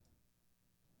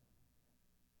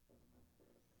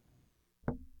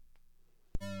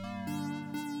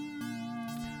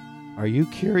Are you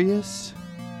curious?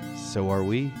 So are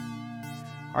we.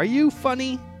 Are you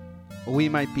funny? We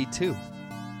might be too.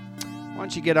 Why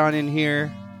don't you get on in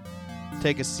here,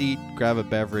 take a seat, grab a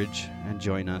beverage, and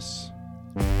join us.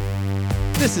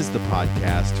 This is the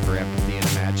podcast for empathy and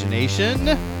imagination,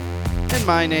 and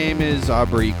my name is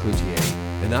Aubrey Cloutier.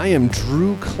 And I am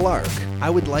Drew Clark. I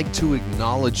would like to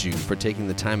acknowledge you for taking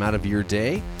the time out of your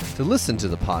day to listen to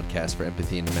the podcast for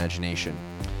empathy and imagination.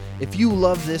 If you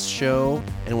love this show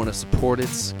and want to support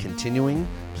its continuing,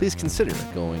 please consider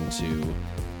going to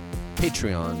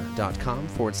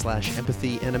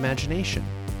patreon.com/empathy and imagination.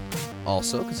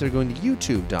 Also, consider going to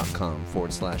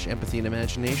youtube.com/empathy and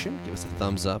imagination. Give us a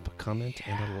thumbs up, a comment,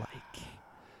 and a like.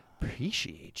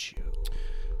 Appreciate you.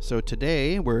 So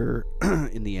today we're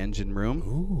in the engine room.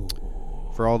 Ooh.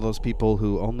 For all those people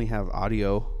who only have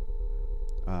audio,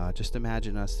 just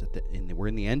imagine us we're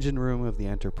in the engine room of the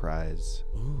Enterprise.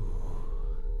 Ooh.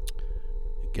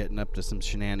 Getting up to some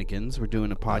shenanigans. We're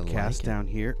doing a podcast down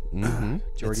here. Mm-hmm.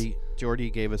 Jordy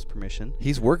gave us permission.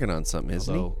 He's working on something,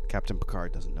 isn't Although Captain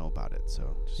Picard doesn't know about it,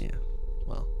 so he? Yeah.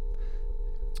 Well,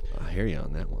 I hear you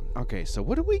on that one. Okay, so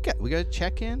what do we got? We got to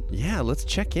check in? Yeah, let's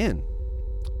check in.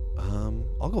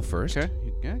 I'll go first. Okay.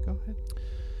 Yeah, go ahead.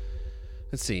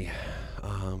 Let's see.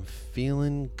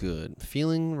 Feeling good.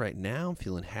 Feeling right now, I'm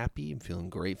feeling happy. I'm feeling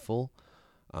grateful.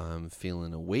 I'm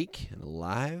feeling awake and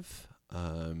alive.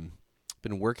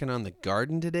 Been working on the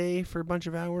garden today for a bunch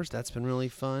of hours. That's been really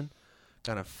fun.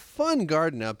 Got a fun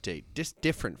garden update. Just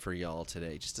different for y'all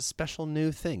today. Just a special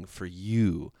new thing for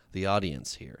you, the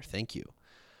audience here. Thank you.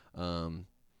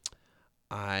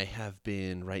 I have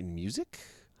been writing music.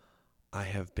 I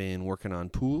have been working on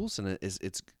pools, and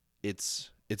it's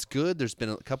good. There's been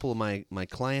a couple of my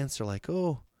clients are like,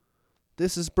 "Oh,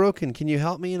 this is broken. Can you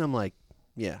help me?" And I'm like,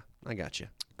 "Yeah, I got you."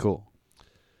 Cool.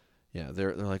 Yeah,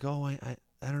 they're like, "Oh, I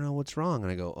don't know what's wrong,"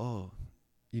 and I go, "Oh,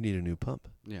 you need a new pump."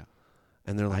 Yeah.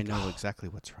 And they're like, I know exactly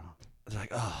what's wrong. They're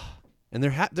like, "Oh," and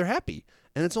they're happy,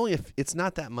 and it's only it's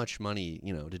not that much money,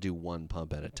 to do one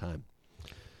pump at a time.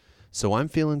 So I'm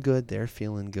feeling good. They're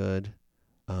feeling good.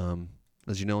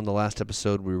 As you know, in the last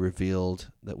episode, we revealed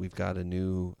that we've got a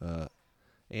new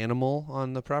animal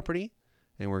on the property,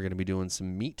 and we're going to be doing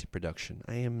some meat production.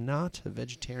 I am not a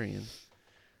vegetarian.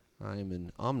 I am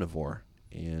an omnivore,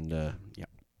 and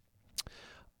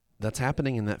that's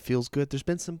happening, and that feels good. There's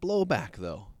been some blowback,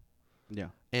 though. Yeah.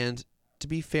 And to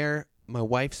be fair, my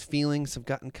wife's feelings have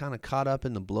gotten kind of caught up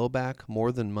in the blowback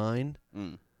more than mine.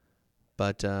 Mm.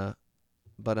 But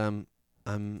I'm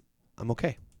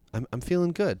okay. I'm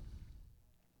feeling good.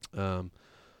 Got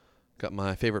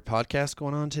my favorite podcast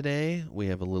going on today. We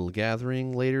have a little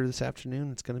gathering later this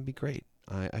afternoon. It's going to be great.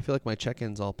 I feel like my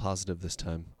check-in's all positive this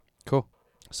time. Cool.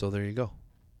 So there you go.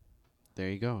 There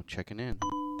you go. Checking in.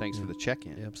 Thanks for the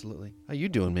check-in. Yeah, absolutely. How you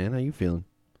doing, man? How you feeling?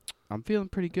 I'm feeling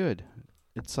pretty good.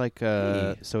 It's like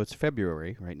Hey. So it's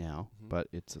February right now, but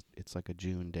it's like a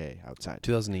June day outside.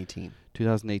 2018.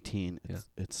 2018. Yeah.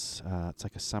 It's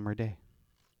like a summer day.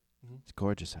 Mhm. It's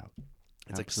gorgeous out.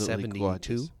 It's Absolutely like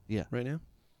 72 gorgeous. Yeah. right now.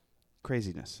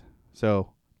 Craziness.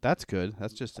 So that's good.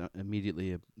 That's just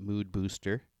immediately a mood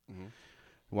booster. Mm-hmm.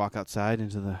 Walk outside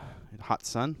into the hot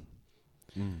sun.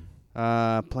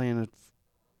 Mm. Playing a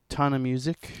ton of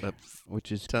music,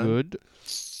 which is ton? good.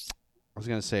 I was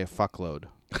going to say a fuckload,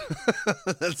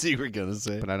 That's what you were going to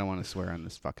say. but I don't want to swear on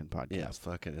this fucking podcast. Yeah,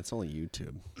 fuck it. It's only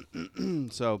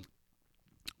YouTube. So,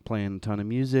 playing a ton of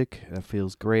music. That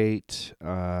feels great.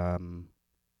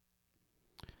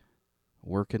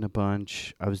 Working a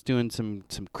bunch. I was doing some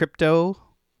crypto.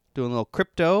 Doing a little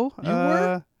crypto. You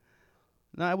were?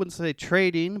 No, I wouldn't say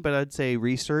trading, but I'd say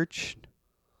research.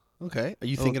 Okay. Are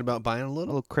you thinking about buying a A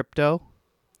little? little crypto.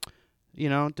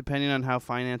 Depending on how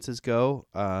finances go,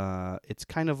 it's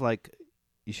kind of like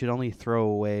you should only throw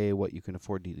away what you can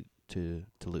afford to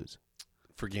lose.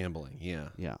 For gambling, yeah.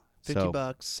 Yeah. $50,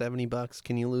 $70.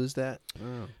 Can you lose that?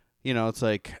 Oh. It's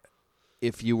like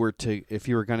if you were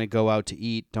going to go out to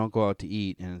eat, don't go out to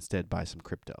eat and instead buy some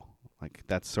crypto. Like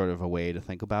that's sort of a way to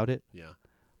think about it. Yeah.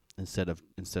 Instead of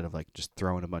like just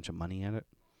throwing a bunch of money at it.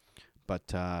 But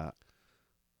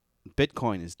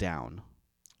Bitcoin is down.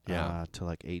 Yeah. To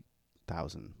like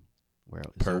 8,000, where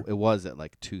Per? it was at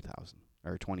like 2,000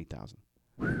 or 20,000.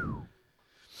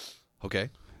 Okay.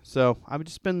 So I've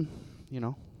just been,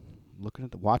 looking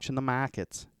at watching the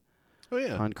markets Oh,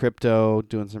 yeah. on crypto,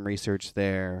 doing some research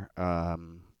there.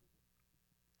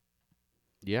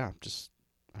 Just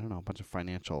I don't know, a lot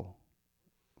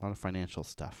of financial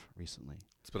stuff recently,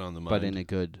 It's been on the mind. but in a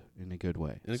good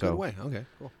way. In a good way. Okay,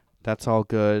 cool. That's all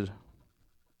good.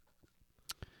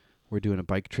 We're doing a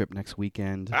bike trip next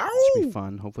weekend. It should be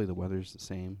fun. Hopefully the weather's the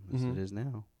same as Mhm. it is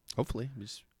now. Hopefully.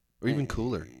 Or even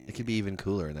cooler. It could be even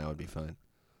cooler, and that would be fine.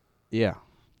 Yeah,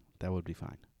 that would be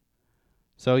fine.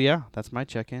 So, yeah, that's my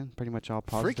check-in. Pretty much all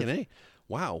positive. Freaking A.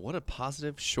 Wow, what a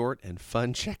positive, short, and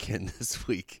fun check-in this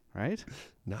week. Right?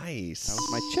 Nice. That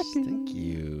was my check-in. Thank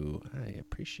you. I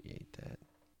appreciate that.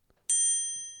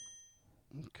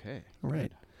 Okay. All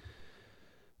right.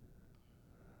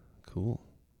 Cool.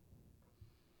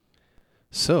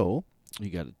 So, You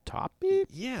got a topic?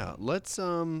 yeah, let's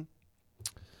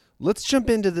jump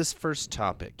into this first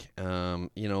topic.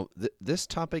 This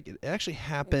topic, it actually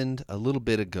happened a little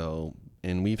bit ago,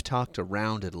 and we've talked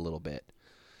around it a little bit.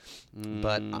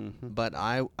 But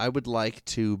I would like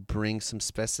to bring some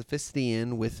specificity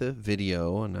in with a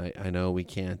video, and I know we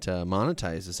can't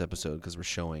monetize this episode because we're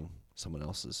showing someone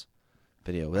else's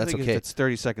video. That's I think okay. If it's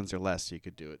 30 seconds or less, you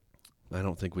could do it. I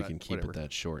don't think we but can keep whatever. it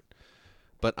that short.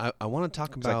 But I want to talk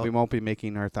Looks about. like we won't be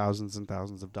making our thousands and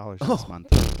thousands of dollars this month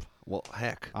Well,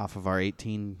 heck. off of our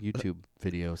 18 YouTube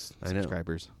videos I know.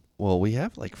 subscribers. Well, we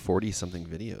have like 40-something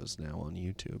videos now on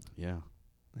YouTube. Yeah.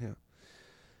 Yeah.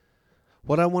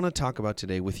 What I want to talk about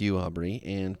today with you, Aubrey,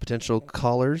 and potential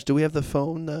callers. Do we have the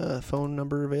phone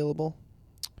number available?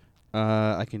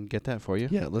 I can get that for you.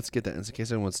 Yeah, let's get that in case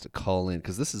anyone wants to call in,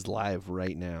 because this is live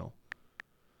right now.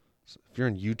 So if you're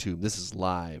on YouTube, this is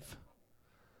live.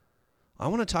 I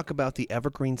want to talk about the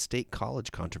Evergreen State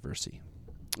College controversy.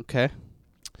 Okay.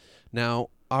 Now,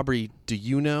 Aubrey, do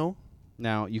you know?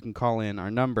 Now, you can call in our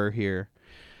number here.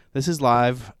 This is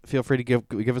live. Feel free to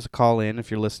give us a call in if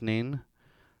you're listening.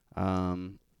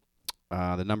 The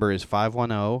number is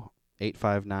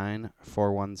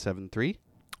 510-859-4173.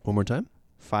 One more time.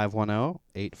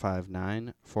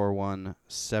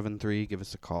 510-859-4173. Give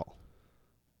us a call.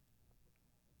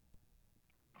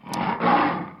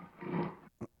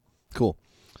 Cool.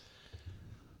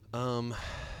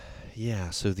 Yeah,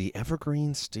 so the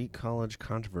Evergreen State College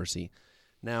controversy.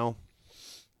 Now,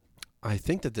 I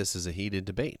think that this is a heated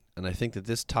debate, and I think that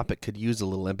this topic could use a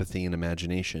little empathy and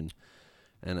imagination.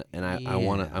 And I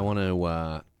want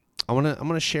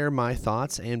to share my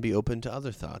thoughts and be open to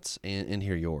other thoughts and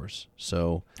hear yours.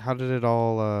 So, How did it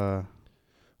all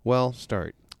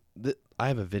start? I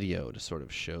have a video to sort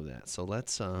of show that. So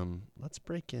let's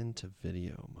break into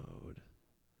video mode.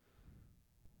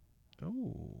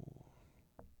 Oh.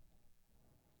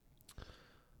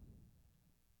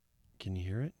 Can you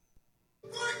hear it?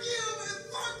 Fuck you and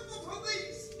fuck the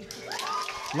police!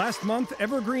 Last month,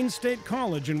 Evergreen State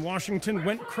College in Washington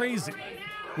went crazy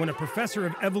when a professor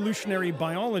of evolutionary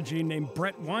biology named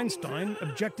Brett Weinstein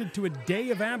objected to a day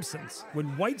of absence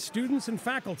when white students and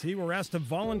faculty were asked to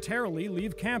voluntarily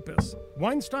leave campus.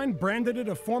 Weinstein branded it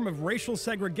a form of racial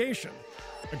segregation.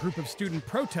 A group of student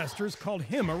protesters called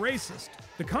him a racist.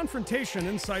 The confrontation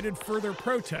incited further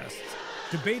protests,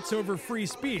 debates over free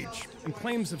speech, and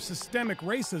claims of systemic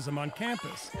racism on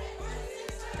campus.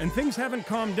 And things haven't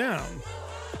calmed down.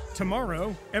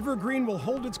 Tomorrow, Evergreen will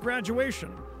hold its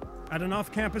graduation at an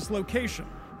off-campus location,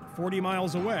 40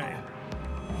 miles away.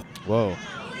 Whoa.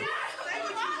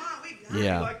 Would you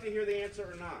Yeah. like to hear the answer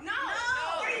or not?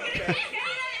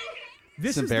 This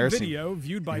It's is the embarrassing. video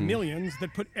viewed by millions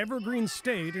that put Evergreen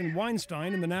State and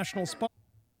Weinstein in the national spotlight.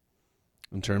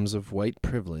 In terms of white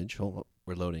privilege, hold on,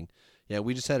 we're loading. Yeah,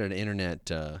 we just had an internet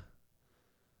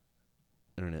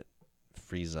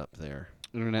freeze up there.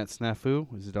 Internet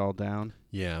snafu? Is it all down?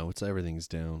 Yeah, everything's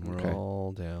down. We're Okay.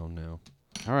 all down now.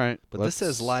 All right. But this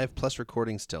says live plus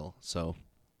recording still. So,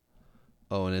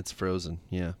 and it's frozen.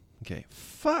 Yeah. Okay.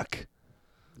 Fuck.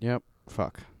 Yep.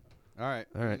 Fuck. All right.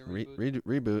 All right.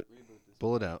 Reboot.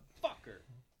 Pull it out. Fucker.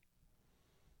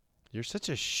 You're such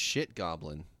a shit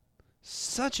goblin.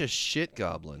 Such a shit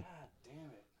goblin.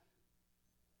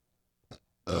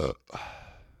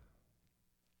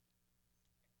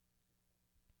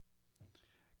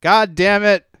 God damn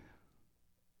it.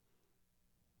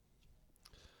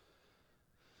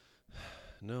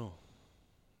 No,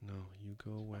 you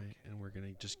go away, and we're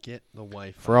gonna just get the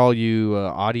Wi-Fi. For all you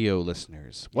audio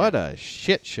listeners, what a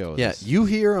shit show. Yeah, this. you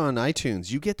here on iTunes,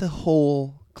 you get the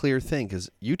whole clear thing because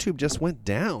YouTube just went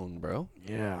down, bro.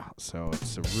 Yeah, so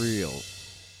it's a real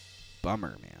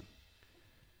bummer, man.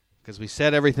 Because we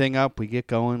set everything up, we get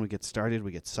going, we get started,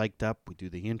 we get psyched up, we do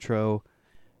the intro,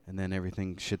 and then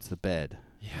everything shits the bed.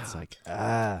 Yeah. It's like,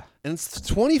 And it's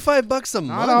 $25 a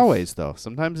Not month. always, though.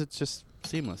 Sometimes it's just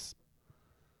seamless.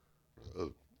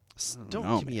 Don't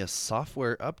know, give me a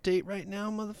software update right now,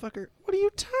 motherfucker. What are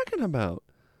you talking about?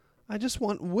 I just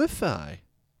want Wi-Fi.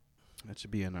 That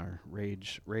should be in our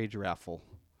rage raffle.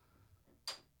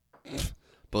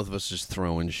 Both of us just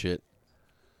throwing shit.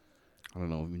 I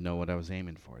don't know what I was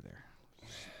aiming for there.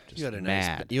 Just You had a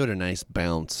mad. nice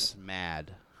bounce.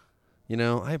 Mad. You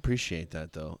know, I appreciate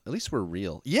that, though. At least we're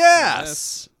real.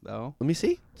 Yes! Though. Let me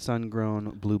see.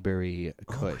 Sun-grown blueberry Oh,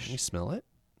 kush. can you smell it?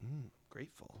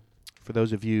 Grateful. For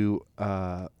those of you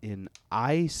in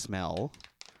I smell,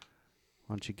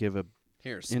 why don't you give a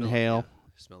Here, smell inhale? It,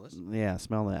 yeah. Smell this? Yeah,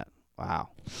 smell that. Wow.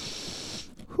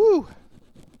 Whew.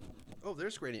 Oh,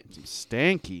 there's gradient.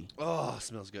 Stanky. Oh,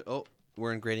 smells good. Oh,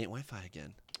 we're in gradient Wi-Fi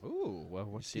again. Ooh,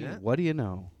 well, see that? What do you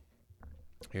know?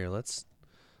 Here, let's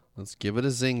give it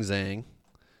a zing-zang.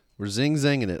 We're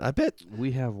zing-zanging it. I bet.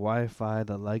 We have Wi-Fi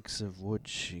the likes of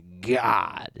which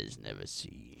God has never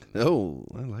seen. Oh,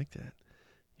 I like that.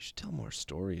 You should tell more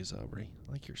stories, Aubrey.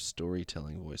 I like your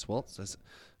storytelling voice. Well,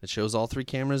 it shows all 3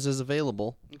 cameras is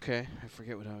available. Okay, I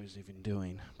forget what I was even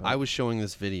doing. But I was showing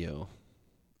this video,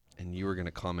 and you were going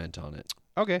to comment on it.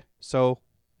 okay, so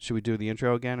should we do the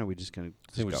intro again, or are we just going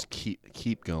I think we to just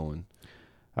keep going.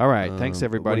 All right, thanks but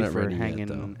everybody we're not for ready yet,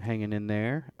 though. hanging in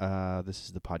there. This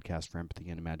is the podcast for empathy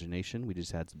and imagination. We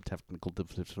just had some technical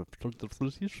difficulties,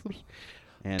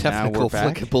 and now we're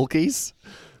back. Flickabilkies.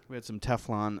 We had some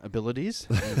Teflon abilities,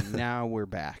 and now we're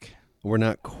back. We're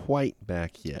not quite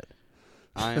back yet.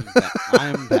 I'm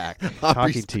back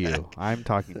talking to back. you. I'm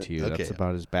talking to you. Okay. That's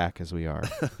about as back as we are.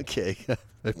 Okay, I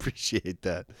appreciate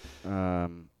that.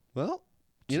 Well,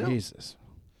 you know, Jesus.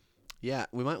 yeah,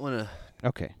 we might want to.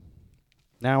 Okay.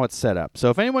 Now it's set up. So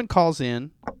if anyone calls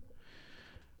in,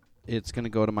 it's going to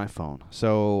go to my phone.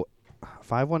 So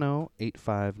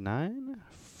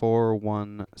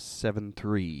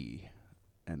 510-859-4173.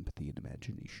 Empathy and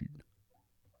imagination.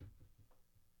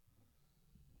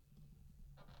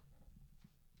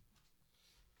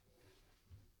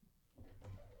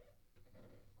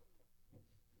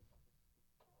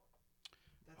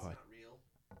 That's What? not real.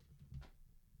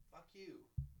 Fuck you.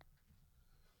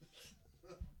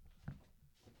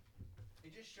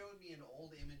 It just showed me an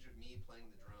old image of me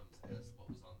playing the drums as what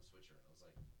was on the switcher. I was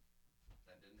like,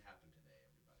 that didn't happen today,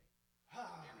 everybody.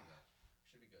 Here we go.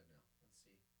 Should be good now. Let's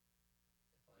see.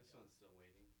 This one's still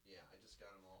waiting. Yeah, I just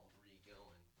got them all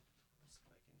re-going. Let's see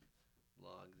if I can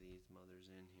log these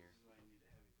mothers in here. This is why I need a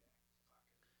heavy back.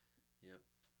 Yep.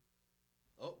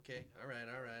 Oh, okay. All right.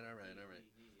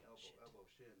 Elbow,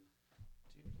 shin.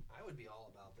 Dude, I would be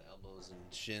all about the elbows and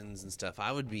shins and stuff.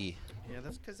 I would be, Yeah,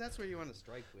 that's because that's where you want to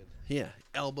strike with. yeah,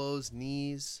 elbows,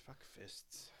 knees. Fuck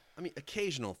fists. I mean,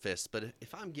 occasional fists, but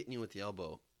if I'm getting you with the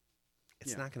elbow,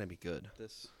 it's Yeah. not going to be good.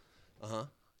 This. Uh-huh.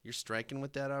 You're striking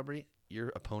with that, Aubrey, your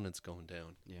opponent's going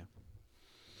down. Yeah.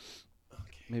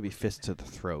 Okay. Maybe fist to the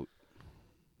throat.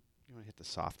 You want to hit the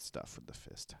soft stuff with the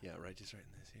fist. Yeah, right, just right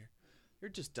in this here. You're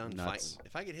just done Nuts. fighting.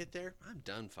 If I get hit there, I'm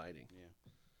done fighting. Yeah.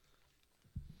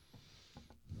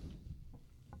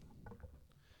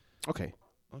 Okay.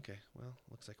 Okay, well,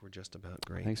 looks like we're just about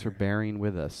great. Thanks for here. bearing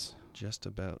with us. Just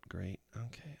about great.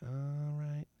 Okay, all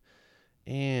right.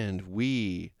 And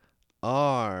we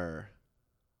are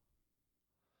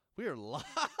live.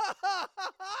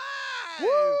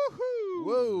 Woohoo!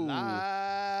 Whoa.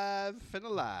 Live and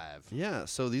alive. Yeah,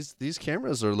 so these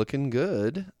cameras are looking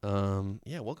good.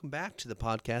 Yeah, welcome back to the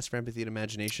podcast for Empathy and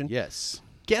Imagination. Yes.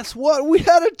 Guess what? We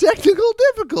had a technical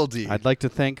difficulty. I'd like to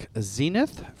thank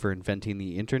Zenith for inventing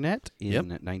the internet in Yep.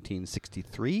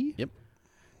 1963. Yep.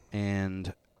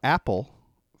 And Apple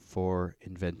for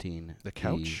inventing The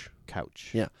couch. Couch.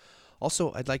 Yeah.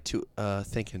 Also, I'd like to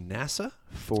thank NASA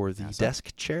for the NASA.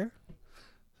 desk chair.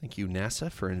 Thank you,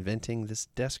 NASA, for inventing this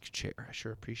desk chair. I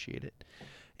sure appreciate it.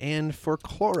 And for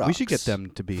Clorox. We should get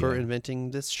them to be for a-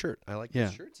 inventing this shirt. I like Yeah.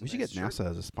 this shirt. It's a We should nice get shirt. NASA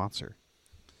as a sponsor.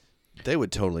 They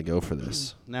would totally go for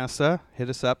this. NASA, hit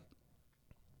us up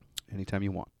anytime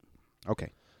you want.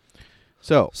 Okay.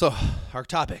 So, So, our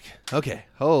topic. Okay.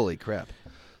 Holy crap.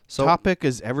 So, topic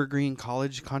is Evergreen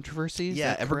College controversy. Is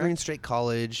yeah, that Evergreen correct? State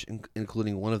College,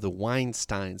 including one of the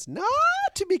Weinsteins. Not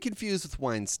to be confused with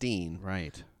Weinstein.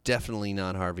 Right. Definitely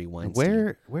not Harvey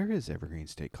Weinstein. Where is Evergreen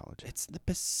State College? It's the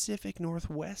Pacific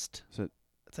Northwest. Is it,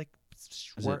 It's like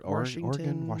Is it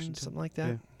Oregon, Washington? something like that.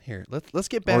 Yeah. Here, let's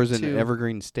get back or is it to.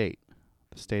 Evergreen State?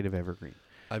 The state of Evergreen.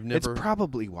 I've never It's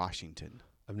probably Washington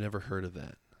I've never heard of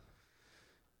that.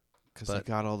 because they But-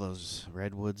 got all those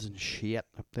redwoods and shit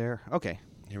up there. Okay,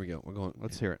 Here we go. We're going.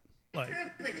 let's hear it. Like,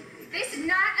 This is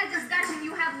not a discussion.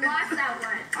 You have lost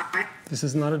that one. This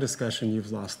is not a discussion.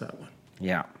 You've lost that one.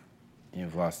 Yeah,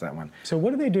 you've lost that one. So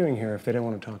what are they doing here if they don't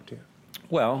want to talk to you?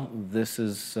 Well, this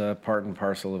is part and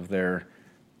parcel of their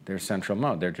central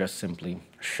mode. They're just simply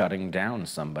shutting down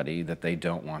somebody that they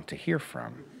don't want to hear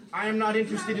from. I am not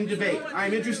interested in debate. I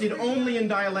am interested only in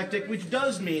dialectic, which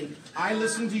does mean I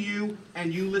listen to you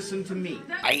and you listen to me.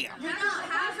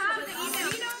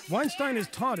 Weinstein has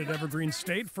taught at Evergreen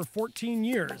State for 14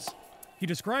 years. He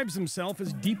describes himself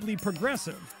as deeply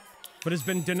progressive, but has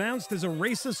been denounced as a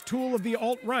racist tool of the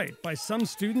alt-right by some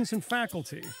students and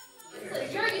faculty.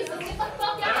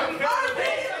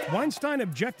 Weinstein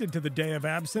objected to the day of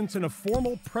absence in a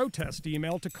formal protest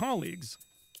email to colleagues,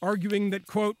 arguing that,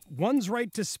 quote, one's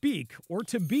right to speak or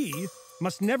to be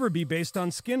must never be based on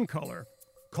skin color.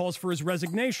 Calls for his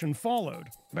resignation followed.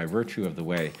 By virtue of the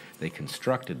way they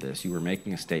constructed this, you were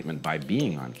making a statement by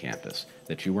being on campus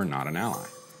that you were not an ally.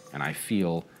 And I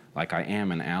feel like I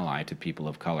am an ally to people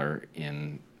of color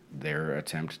in their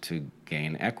attempt to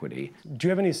gain equity. Do you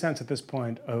have any sense at this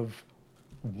point of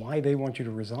why they want you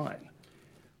to resign?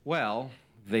 Well,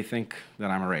 they think that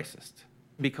I'm a racist.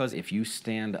 Because if you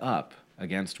stand up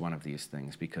against one of these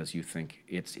things because you think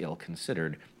it's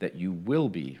ill-considered, that you will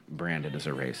be branded as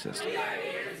a racist.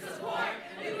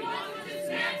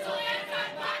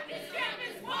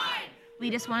 We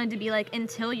just wanted to be like,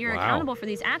 until you're accountable for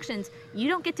these actions, you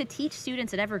don't get to teach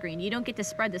students at Evergreen. You don't get to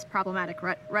spread this problematic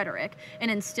rhetoric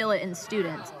and instill it in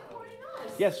students.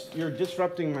 Yes, you're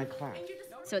disrupting my class.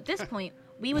 So at this point,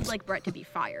 we would like Brett to be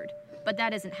fired. But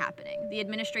that isn't happening. The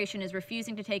administration is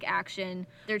refusing to take action.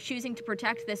 They're choosing to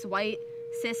protect this white,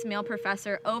 cis male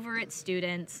professor over its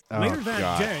students. Later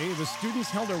that day, the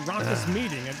students held a raucous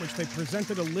meeting at which they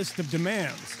presented a list of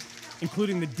demands,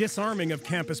 including the disarming of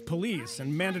campus police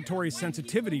and mandatory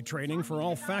sensitivity training for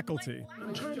all faculty.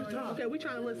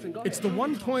 It's the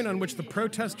one point on which the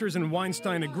protesters and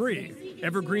Weinstein agree.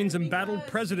 Evergreen's embattled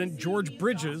president, George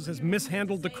Bridges, has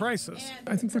mishandled the crisis.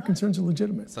 I think their concerns are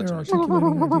legitimate. They're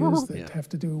articulating ideas that have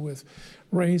to do with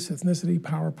race, ethnicity,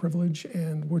 power, privilege,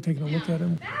 and we're taking a look at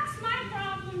them. That's my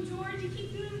problem, George. You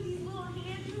keep doing these little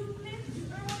hand movements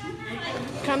or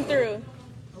whatever. Come through.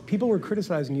 People were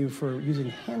criticizing you for using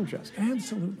hand gestures.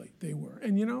 Absolutely, they were.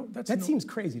 And you know, that seems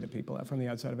crazy to people from the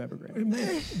outside of Evergreen. It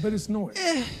may, but it's noise.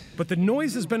 But the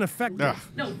noise has been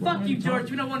effective. No, fuck you, George.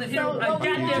 We don't want to hear a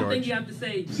goddamn thing you have to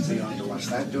say. So you have to watch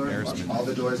that door, watch all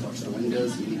the doors, watch the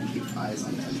windows. You need to keep eyes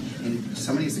on them. And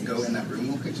somebody needs to go in that room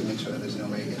real quick to make sure that there's no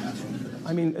way in that room for them.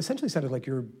 I mean, essentially sounded like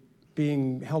you're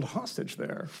being held hostage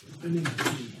there.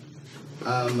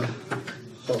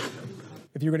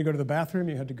 If you were going to go to the bathroom,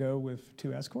 you had to go with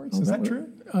 2 escorts? Is that true?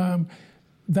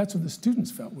 That's what the students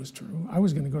felt was true. I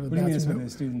was going to go to the bathroom. What do you mean that's what the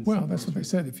students Well, that's what they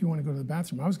said. If you want to go to the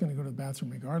bathroom, I was going to go to the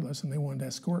bathroom regardless, and they wanted to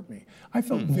escort me. I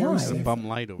felt very safe. Bum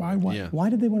light over Why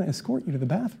did they want to escort you to the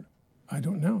bathroom? I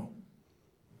don't know.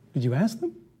 Did you ask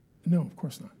them? No, of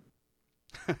course not.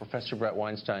 Professor Brett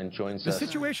Weinstein joins us. The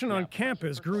situation on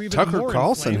campus grew even Tucker more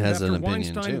Carlson inflamed has after an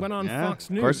opinion, Weinstein too. went on Yeah, Fox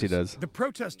News. of course he does. The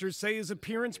protesters say his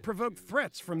appearance provoked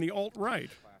threats from the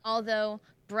alt-right. Although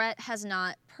Brett has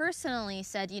not personally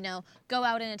said, go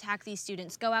out and attack these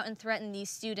students, go out and threaten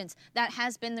these students, that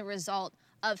has been the result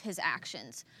of his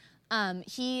actions.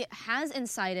 He has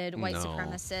incited white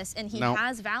supremacists, and he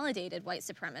has validated white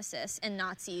supremacists and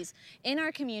Nazis in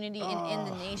our community and in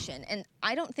the nation. And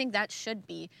I don't think that should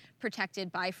be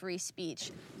protected by free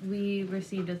speech. We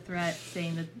received a threat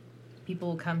saying that people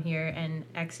will come here and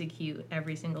execute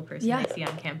every single person they see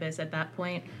on campus. At that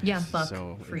point, fuck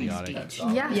So free idiotic. speech.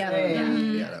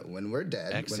 When we're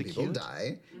dead, when people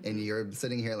die, and you're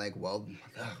sitting here like, well,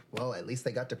 at least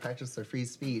they got to practice their free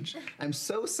speech. I'm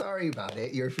so sorry about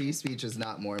it. Your free speech is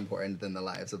not more important than the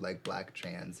lives of like Black,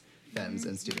 trans, femmes,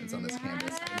 and students on this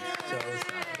campus. I'm so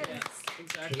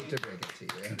sorry. Hate to break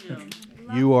it to you.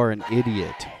 You are an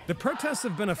idiot. The protests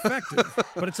have been effective,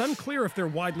 but it's unclear if they're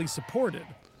widely supported.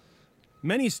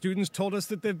 Many students told us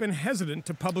that they've been hesitant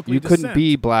to publicly You couldn't dissent.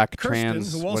 be Black, Kirsten,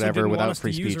 trans, who also whatever didn't without want us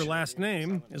free to use speech. her last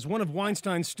name, is one of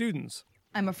Weinstein's students.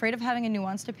 I'm afraid of having a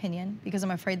nuanced opinion because I'm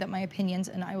afraid that my opinions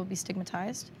and I will be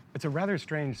stigmatized. It's a rather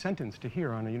strange sentence to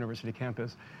hear on a university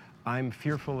campus. I'm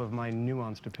fearful of my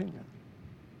nuanced opinion.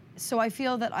 So I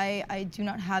feel that I do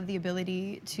not have the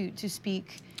ability to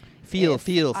speak. Feel.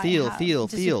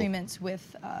 Disagreements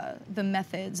with the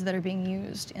methods that are being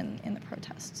used in the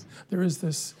protests. There is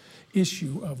this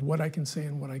issue of what I can say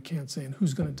and what I can't say, and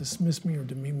who's going to dismiss me or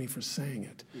demean me for saying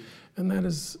it. And that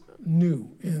is new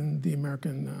in the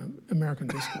American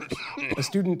discourse. A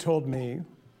student told me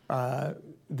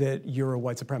that you're a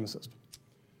white supremacist.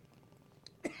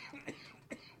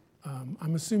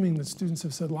 I'm assuming that students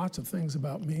have said lots of things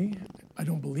about me. I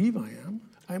don't believe I am.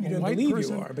 I'm You a don't white believe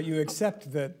person. you are, but you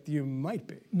accept that you might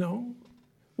be. No.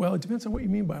 Well, it depends on what you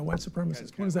mean by a white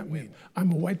supremacist. What does that mean?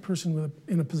 I'm a white person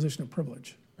in a position of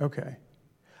privilege. Okay.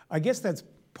 I guess that's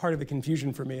part of the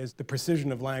confusion for me is the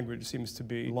precision of language seems to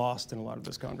be lost in a lot of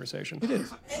this conversation. It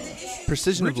is.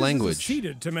 Precision of Bridges language. has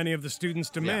acceded to many of the students'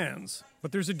 demands,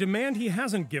 but there's a demand he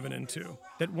hasn't given into,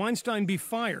 that Weinstein be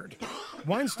fired.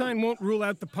 Weinstein won't rule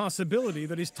out the possibility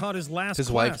that he's taught his last His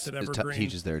class wife at Evergreen.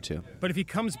 teaches there too. But if he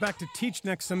comes back to teach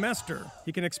next semester,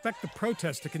 he can expect the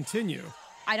protest to continue.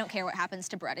 I don't care what happens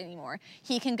to Brett anymore.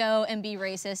 He can go and be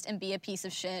racist and be a piece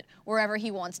of shit wherever he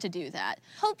wants to do that.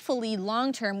 Hopefully,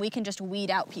 long term, we can just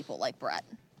weed out people like Brett.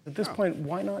 At this point,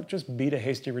 why not just beat a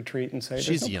hasty retreat and say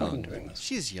She's there's no point young. in doing this?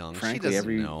 She's young. Frankly, she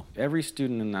doesn't know. every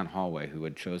student in that hallway who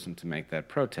had chosen to make that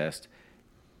protest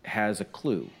has a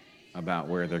clue about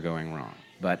where they're going wrong.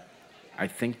 But I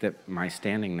think that my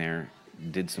standing there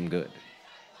did some good.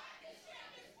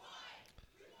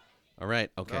 All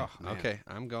right. Okay. Oh, man. Okay.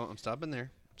 I'm stopping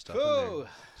there.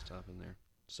 Stopping there.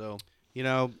 So, You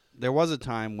know, there was a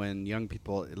time when young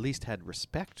people at least had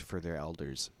respect for their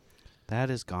elders. That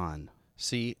is gone.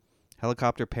 see,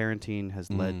 Helicopter parenting has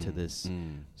led to this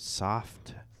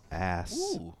soft ass.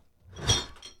 ooh,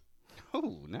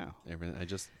 Oh, no. I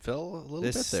just fell a little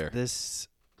bit there. It's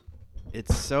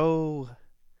so.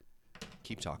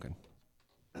 Keep talking.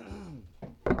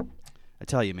 I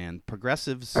tell you, man,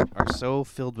 progressives are so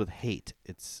filled with hate.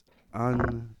 It's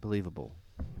unbelievable.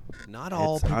 Not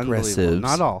all It's unbelievable. progressives.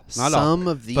 Not all. Not all. Some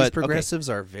of these But, okay. progressives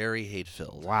are very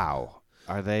hate-filled. Wow.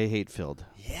 Are they hate-filled?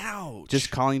 Ouch.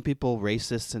 Just calling people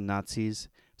racists and Nazis.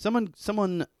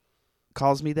 Someone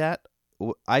calls me that.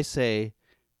 I say,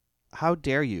 how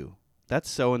dare you? That's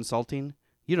so insulting.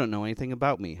 You don't know anything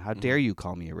about me. How dare you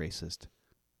call me a racist?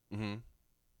 Mm-hmm.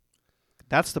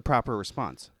 That's the proper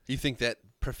response. You think that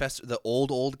the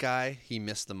old guy, he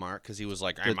missed the mark because he was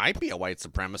like, I might be a white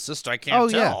supremacist. I can't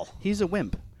tell. Yeah. He's a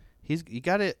wimp.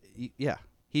 Yeah.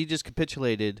 He just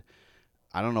capitulated.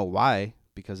 I don't know why,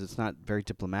 because it's not very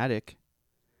diplomatic.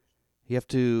 You have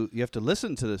to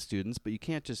listen to the students, but you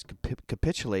can't just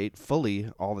capitulate fully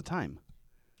all the time.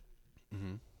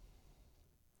 Mm-hmm.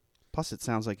 Plus, it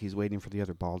sounds like he's waiting for the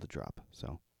other ball to drop.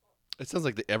 So It sounds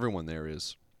like everyone there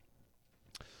is.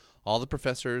 All the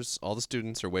professors, all the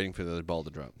students are waiting for the other ball to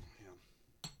drop.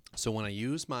 Yeah. So when I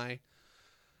use my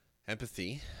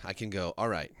empathy, I can go, all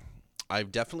right, I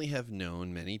definitely have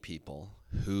known many people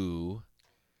who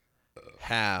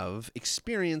have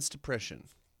experienced depression.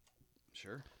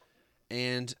 Sure.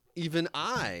 And even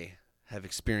I have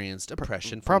experienced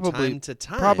oppression from probably time to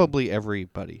time. Probably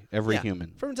everybody, every Yeah,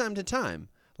 human. from time to time.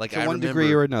 Like To I one remember,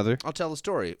 degree or another. I'll tell a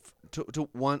story.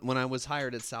 When I was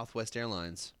hired at Southwest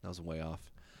Airlines, that was way off.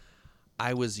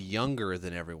 I was younger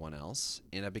than everyone else,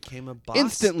 and I became a boss.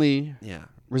 Instantly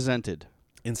resented.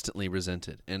 Instantly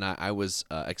resented. And I was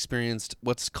experienced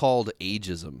what's called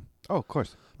ageism. Oh, of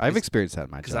course. I've experienced that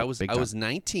in my job. Because I was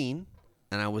 19,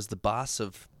 and I was the boss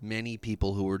of many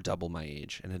people who were double my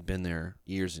age and had been there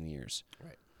years and years.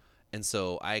 Right. And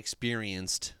so I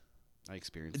experienced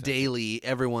that. daily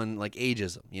everyone like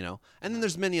ageism, you know. And then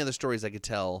there's many other stories I could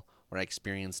tell where I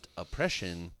experienced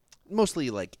oppression, mostly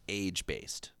like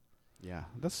age-based. Yeah,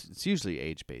 it's usually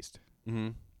age-based. Mm-hmm.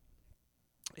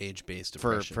 Age-based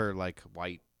oppression. For like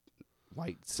white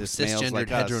cis cisgendered males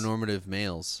like us. heteronormative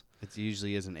males. It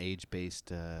usually is an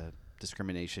age-based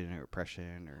discrimination or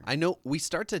oppression. Or I know we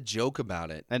start to joke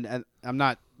about it, and I'm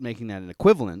not making that an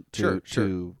equivalent to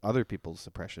Sure. other people's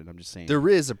oppression. I'm just saying there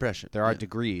is oppression. There are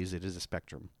degrees. It is a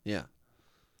spectrum. Yeah.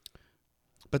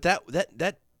 But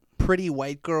that pretty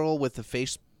white girl with the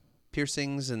face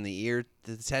piercings and the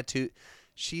tattoo,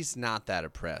 she's not that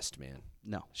oppressed, man.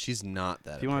 No. She's not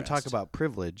that If you want to talk about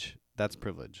privilege, that's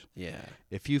privilege. Yeah.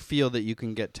 If you feel that you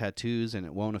can get tattoos and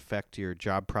it won't affect your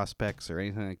job prospects or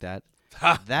anything like that,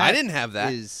 I didn't have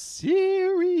that. Is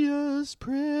serious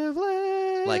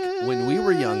privilege. Like when we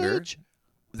were younger,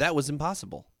 that was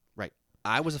impossible. Right.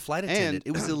 I was a flight attendant.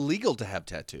 It was illegal to have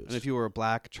tattoos. And if you were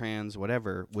black, trans,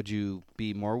 whatever, would you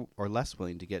be more or less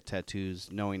willing to get tattoos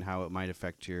knowing how it might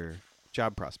affect your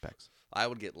job prospects? I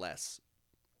would get less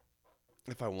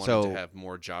if I wanted to have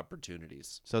more job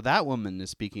opportunities. So that woman is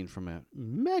speaking from a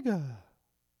mega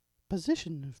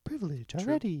position of privilege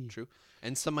already. True.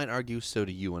 And some might argue so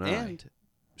do you and I.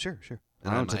 Sure.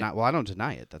 And I don't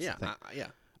deny it. That's yeah, the thing.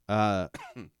 yeah.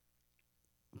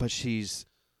 But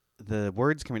the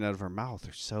words coming out of her mouth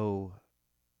are so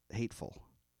hateful.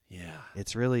 Yeah.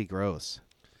 It's really gross.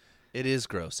 It is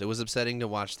gross. It was upsetting to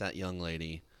watch that young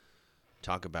lady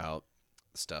talk about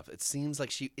stuff. It seems like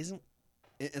she isn't.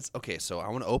 It's okay. So I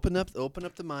want to open up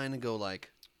the mind and go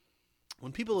like,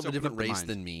 when people of a different race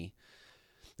than me,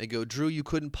 they go, Drew, you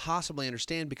couldn't possibly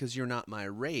understand because you're not my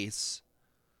race.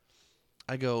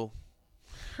 I go,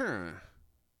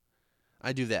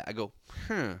 I do that. I go,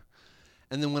 And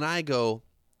then when I go,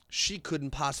 she couldn't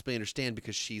possibly understand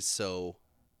because she's so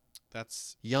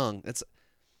that's young.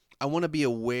 I want to be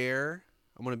aware.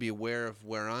 I want to be aware of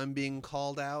where I'm being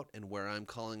called out and where I'm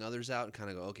calling others out, and kind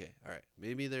of go, okay, all right,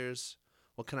 maybe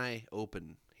what can I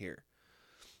open here?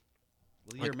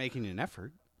 Well, you're making an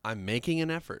effort. I'm making an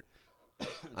effort.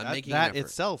 That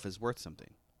itself is worth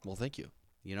something. Well, thank you.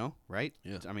 You know, right?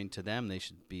 Yeah. I mean, to them, they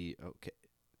should be okay.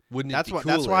 Wouldn't that's it be why?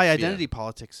 cool That's why if, identity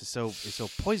politics is so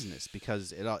poisonous,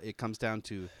 because it comes down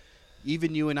to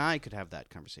even you and I could have that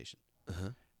conversation. Uh-huh.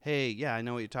 Hey, yeah, I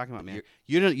know what you're talking about, man.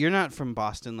 You're not from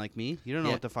Boston like me. You don't know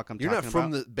what the fuck I'm talking about. You're not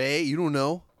from the Bay. You don't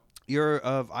know. You're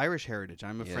of Irish heritage.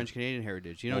 I'm of French Canadian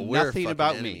heritage. You know we're nothing fucking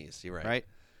about enemies. me. You're right. Right.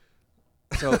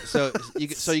 So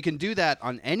you can do that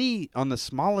on the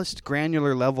smallest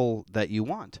granular level that you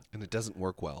want, and it doesn't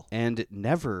work well. And it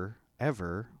never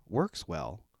ever works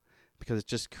well, because it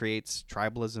just creates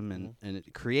tribalism and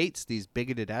it creates these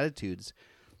bigoted attitudes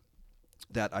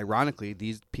that, ironically,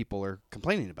 these people are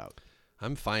complaining about.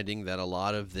 I'm finding that a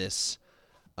lot of this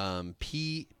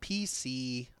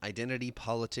PC identity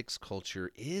politics culture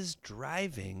is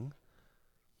driving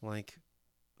like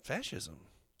fascism.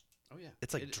 Oh yeah,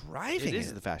 it's like driving. It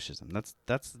is the fascism.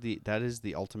 That is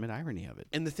the ultimate irony of it.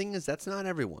 And the thing is, that's not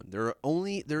everyone.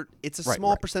 It's a Right,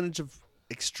 small right. percentage of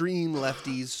extreme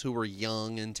lefties who are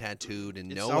young and tattooed and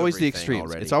know It's always the everything extremes.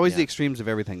 already. It's always the Yeah. extremes of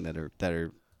everything that are But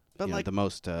you know, like the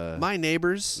most. My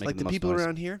neighbors, making like the most people noise.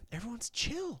 around here, everyone's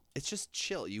chill. It's just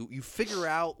chill. You figure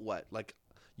out what, like,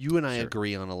 you and I Sure.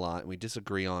 agree on a lot, and we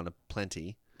disagree on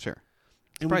plenty. Sure.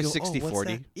 And Probably we go, 60-40.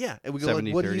 that? Yeah, and we go,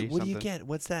 70, like, what do 30, you something. get?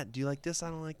 What's that? Do you like this? I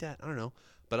don't like that. I don't know.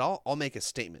 But I'll make a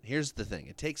statement. Here's the thing.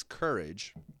 It takes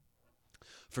courage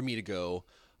for me to go,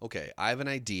 okay, I have an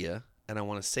idea, and I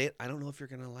want to say it. I don't know if you're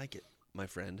going to like it, my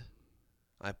friend.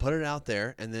 I put it out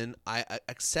there, and then I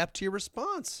accept your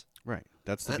response. Right.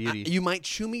 That's the And beauty. you might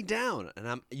chew me down,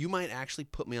 and you might actually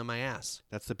put me on my ass.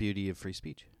 That's the beauty of free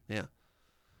speech. Yeah.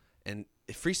 And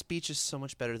free speech is so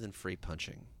much better than free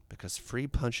punching, because free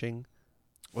punching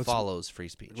follows free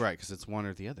speech. Right, because it's one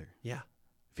or the other. Yeah.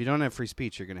 If you don't have free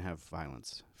speech, you're going to have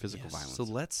violence, physical violence. So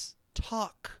let's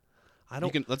talk.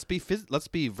 Let's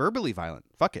be verbally violent.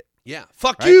 Fuck it. Yeah.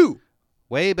 Fuck Right? you.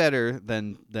 Way better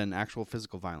than actual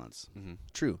physical violence. Mm-hmm.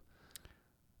 True.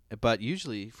 But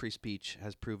usually, free speech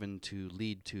has proven to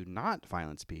lead to not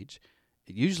violent speech.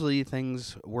 Usually,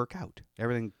 things work out.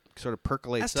 Everything sort of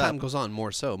percolates As time up. goes on,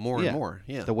 more so, more and more.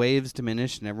 Yeah. The waves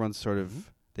diminish, and everyone's sort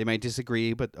of. They might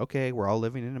disagree, but okay, we're all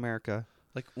living in America.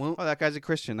 Like, well, oh, that guy's a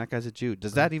Christian. That guy's a Jew.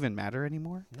 Does that even matter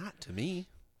anymore? Not to me.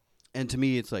 And to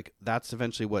me, it's like that's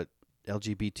eventually what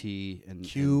LGBT and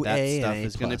QA that stuff and A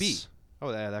is going to be. plus.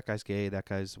 Oh, that guy's gay. That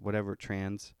guy's whatever,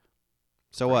 trans.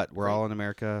 So what? We're all in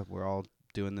America. We're all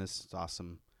doing this. It's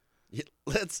awesome. Yeah,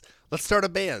 let's start a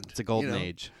band. It's a golden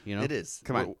age. You know, It is.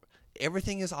 Come on.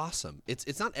 Everything is awesome.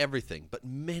 It's not everything, but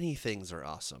many things are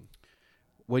awesome.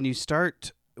 When you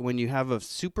have a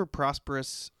super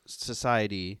prosperous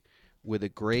society with a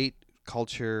great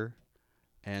culture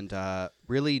and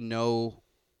really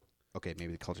okay,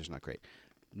 maybe the culture's not great.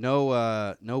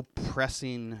 No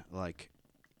pressing, like,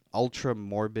 ultra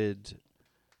morbid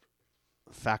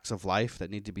facts of life that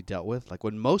need to be dealt with. Like,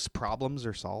 when most problems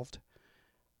are solved,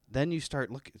 then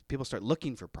people start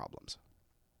looking for problems.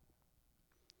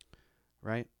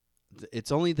 Right?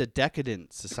 It's only the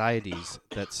decadent societies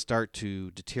that start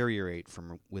to deteriorate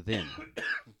from within.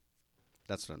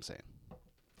 That's what I'm saying.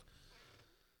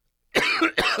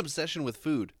 Obsession with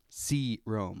food. See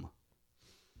Rome.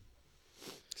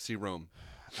 See Rome.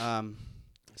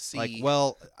 Like,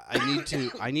 well,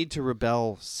 I need to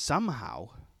rebel somehow.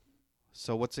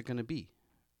 So what's it going to be?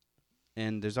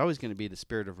 And there's always going to be the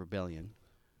spirit of rebellion,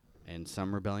 and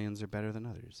some rebellions are better than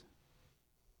others.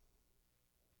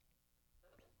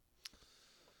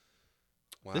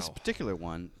 Wow. This particular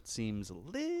one seems a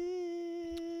little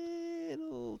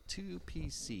too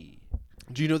PC.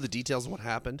 Do you know the details of what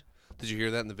happened? Did you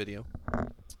hear that in the video?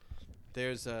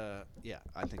 There's yeah,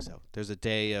 I think so. There's a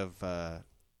day of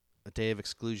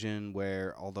exclusion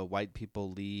where all the white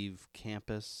people leave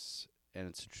campus, and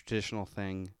it's a traditional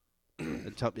thing.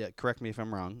 Correct me if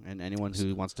I'm wrong, and anyone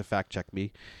who wants to fact check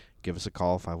me, give us a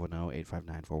call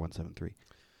 510-859-4173.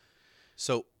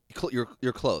 So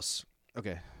you're close.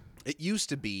 Okay. It used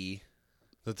to be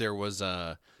that there was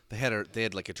they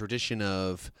had like a tradition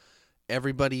of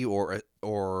everybody or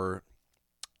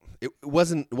it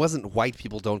wasn't white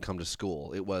people don't come to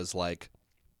school. It was like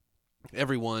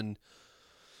everyone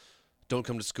don't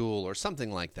come to school or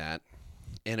something like that.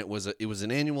 And it was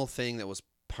an annual thing that was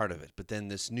part of it. But then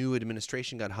this new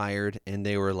administration got hired, and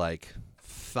they were like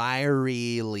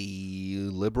fierily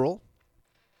liberal.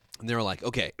 And they were like,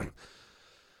 okay,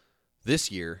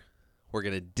 This year, we're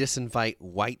going to disinvite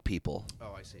white people.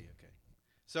 Oh, I see. Okay.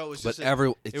 So it was But just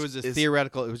it's- it was a it's-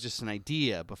 theoretical. It was just an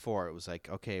idea before. It was like,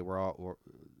 okay, we're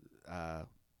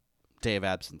day of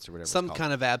absence or whatever. Some it's called.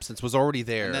 kind of absence was already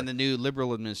there. And then the new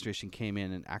liberal administration came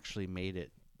in and actually made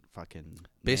it fucking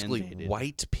Basically, mandated.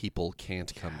 white people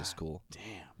can't come to school. Damn.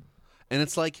 And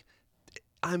it's like,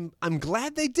 I'm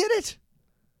glad they did it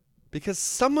because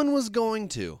someone was going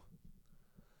to.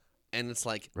 And it's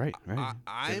like, Right.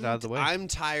 Get it out of the way. I'm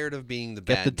tired of being the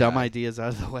bad Get the dumb guy. ideas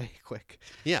out of the way quick.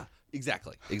 Yeah,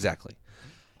 exactly.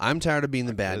 I'm tired of being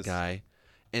the bad this. guy.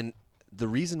 And the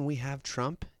reason we have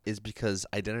Trump is because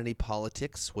identity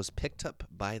politics was picked up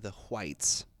by the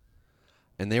whites.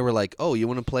 And they were like, oh, you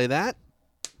want to play that?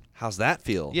 How's that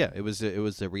feel? Yeah, it was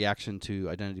a reaction to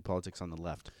identity politics on the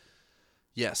left.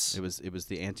 Yes. It was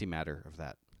the antimatter of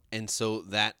that. And so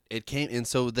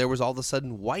there was all of a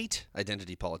sudden white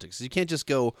identity politics. You can't just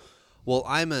go, well,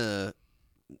 I'm a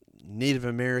Native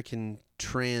American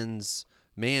trans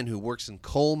man who works in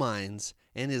coal mines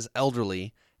and is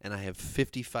elderly, and I have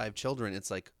 55 children. It's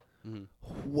like,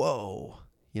 whoa,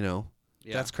 Yeah.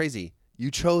 that's crazy. You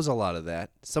chose a lot of that.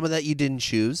 Some of that you didn't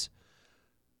choose.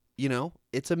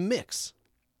 It's a mix.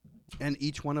 And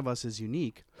each one of us is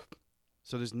unique.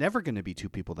 So there's never going to be two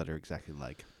people that are exactly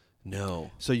alike.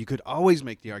 No. So you could always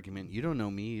make the argument, you don't know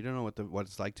me, you don't know what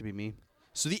it's like to be me.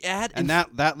 So the ad... And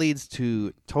that leads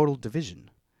to total division.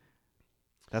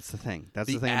 That's the thing. That's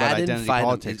the thing about ad identity infinitum-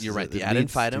 politics. You're right. It The ad leads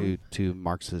infinitum to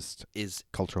Marxist is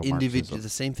cultural individual. Marxism. The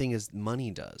same thing as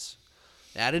money does.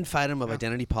 The ad infinitum of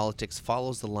identity politics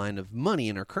follows the line of money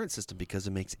in our current system because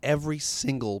it makes every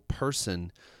single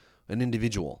person an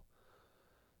individual.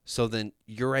 So then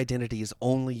your identity is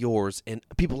only yours, and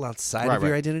people outside of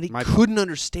your identity couldn't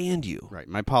understand you. Right.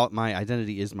 My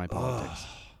identity is my politics.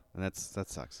 And that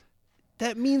sucks.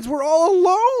 That means we're all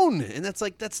alone. And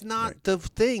that's not the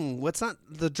thing. What's not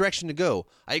the direction to go?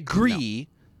 I agree.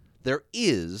 There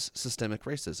is systemic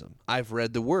racism. I've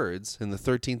read the words in the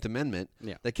 13th Amendment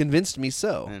that convinced me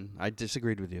so. And I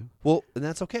disagreed with you. Well, and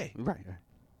that's okay. Right.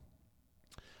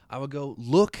 I would go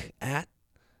look at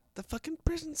the fucking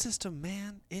prison system,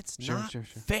 man. It's not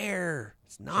fair.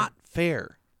 It's not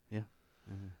fair. Yeah.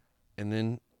 And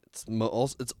then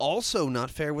it's also not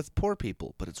fair with poor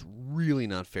people, but it's really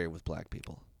not fair with black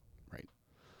people. Right.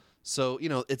 So,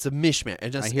 it's a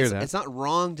mishmash. I hear that. It's not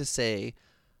wrong to say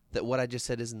that what I just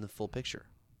said isn't the full picture.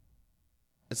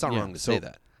 It's not wrong to say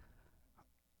that.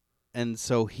 And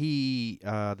so he,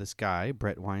 this guy,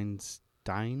 Brett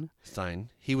Weinstein,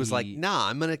 he was like, nah,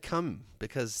 I'm going to come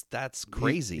because that's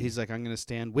crazy. He's like, I'm going to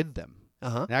stand with them.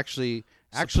 Uh-huh. Actually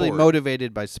Support.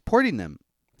 motivated by supporting them.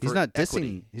 He's For not dissing.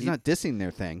 equity. He's not dissing their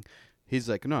thing. He's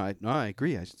like, no, I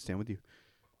agree. I should stand with you.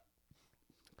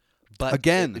 But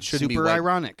again, it shouldn't super be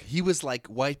ironic. He was like,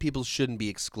 white people shouldn't be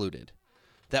excluded.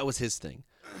 That was his thing.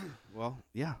 Well,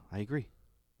 yeah, I agree.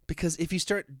 Because if you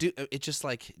start, it's just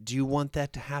like, do you want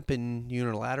that to happen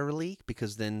unilaterally?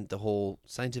 Because then the whole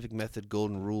scientific method,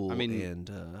 golden rule, and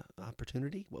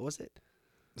opportunity. What was it?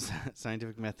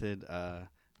 Scientific method,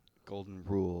 golden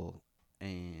rule,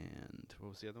 and what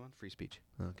was the other one? Free speech.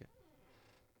 Okay.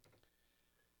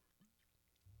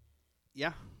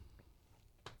 Yeah.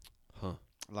 Huh.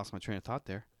 I lost my train of thought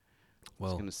there. I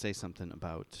was going to say something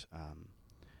about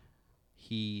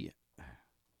he.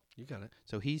 You got it.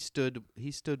 So he stood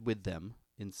with them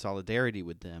in solidarity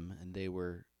with them, and they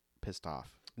were pissed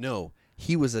off. No,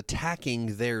 he was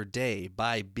attacking their day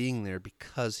by being there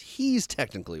because he's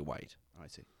technically white. Oh, I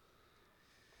see.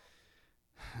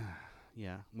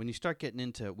 Yeah, when you start getting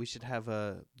into, we should have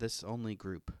a this only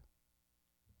group,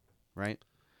 right?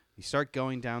 You start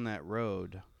going down that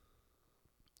road.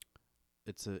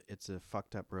 It's a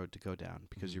fucked up road to go down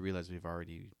because you realize we've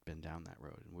already been down that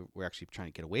road. And we're actually trying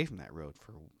to get away from that road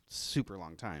for a super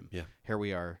long time. Yeah. Here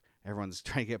we are. Everyone's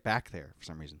trying to get back there for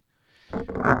some reason.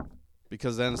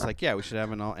 Because then it's like, yeah, we should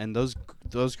have an all, and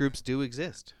those groups do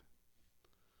exist.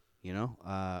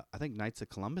 I think Knights of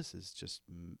Columbus is just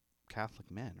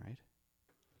Catholic men, right?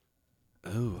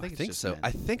 Oh, I think so. Men.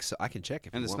 I think so. I can check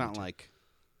if and you it's want me not to. like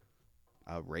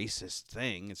a racist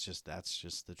thing. It's just that's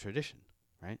just the tradition,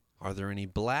 right? Are there any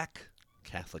black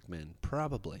Catholic men?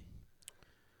 Probably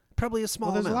a small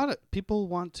Well, there's amount. a lot of people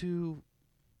want to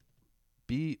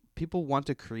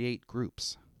create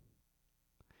groups.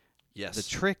 Yes. The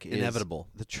trick is inevitable.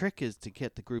 The trick is to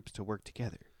get the groups to work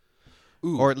together.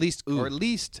 Ooh. Or at least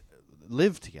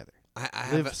live together.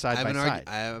 I live have side by side.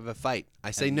 I have a fight. I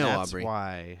say And no, that's Aubrey.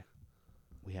 why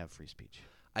we have free speech.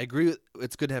 I agree with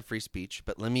it's good to have free speech,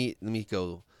 but let me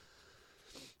go.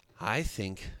 I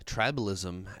think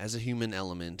tribalism as a human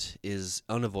element is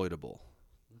unavoidable.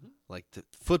 like the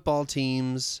football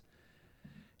teams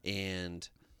and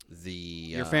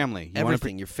your family,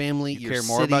 everything, your family, you your care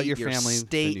city, more about your your family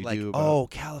state. than you Like, do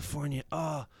about California,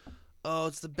 oh,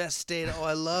 it's the best state. Oh,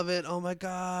 I love it. Oh my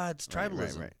God, it's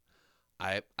tribalism.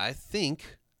 Right. I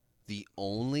think the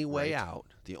only way out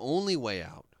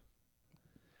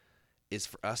is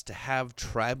for us to have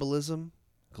tribalism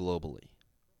globally.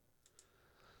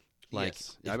 Like,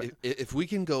 yes. if we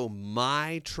can go,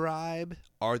 my tribe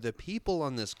are the people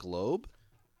on this globe.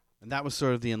 And that was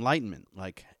sort of the Enlightenment.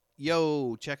 Like,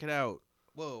 yo, check it out.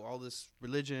 Whoa, all this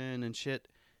religion and shit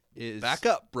is... Back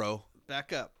up, bro.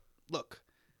 Back up. Look,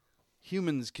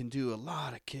 humans can do a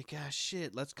lot of kick-ass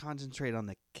shit. Let's concentrate on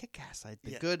the kick-ass side,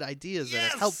 the good ideas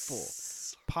that are helpful,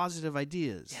 positive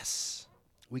ideas. Yes.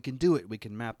 We can do it. We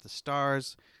can map the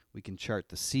stars. We can chart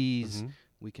the seas. Mm-hmm.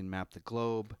 We can map the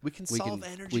globe. We can solve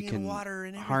energy and water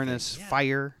and everything. Harness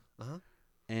fire. Uh-huh.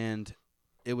 And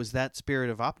it was that spirit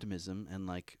of optimism and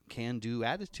like can-do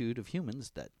attitude of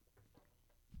humans that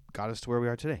got us to where we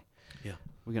are today. Yeah.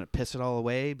 We're going to piss it all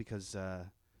away because, I'm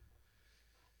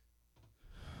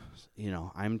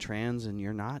trans and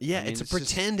you're not. Yeah, I mean, it's a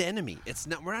pretend enemy. It's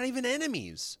not. We're not even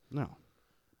enemies. No.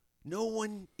 No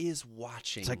one is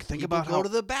watching. It's like, think People about go how... to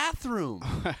the bathroom.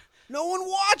 No one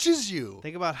watches you.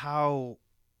 Think about how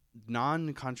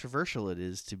non-controversial it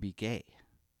is to be gay.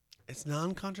 It's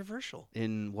non-controversial.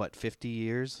 In what, 50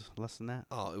 years? Less than that?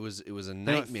 Oh, it was a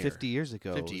nightmare. 50 years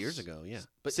ago. 50 years ago, yeah.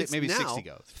 But maybe now, 60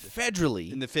 ago.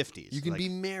 Federally, in the 50s. you can be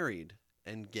married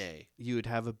and gay. You would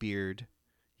have a beard.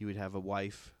 You would have a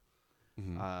wife.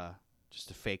 Mm-hmm.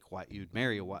 Just a fake wife. You'd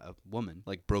marry a woman.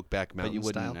 Like Brokeback Mountain But you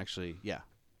wouldn't style? actually, yeah.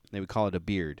 They would call it a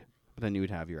beard. But then you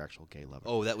would have your actual gay lover.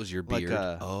 Oh, that was your Like, beard.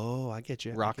 I get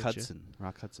you. Rock Hudson.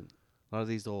 A lot of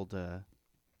these old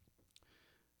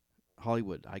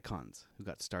Hollywood icons who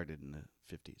got started in the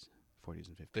 50s, 40s,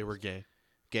 and 50s. They were gay.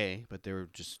 Gay, but they were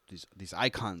just these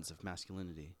icons of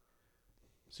masculinity.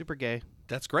 Super gay.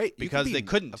 That's great. Because they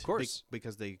couldn't. Of course.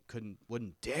 Because they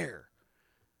wouldn't dare.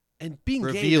 And being gay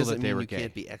reveal doesn't that they mean were you gay.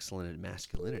 can't be excellent at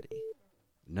masculinity.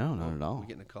 No, not at all. We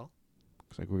getting a call?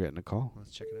 Looks like we're getting a call.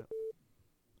 Let's check it out.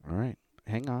 All right.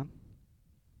 Hang on.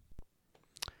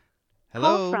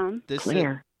 Hello. Call from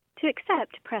Claire. To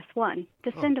accept, press 1.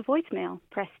 To send a voicemail,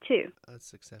 press 2.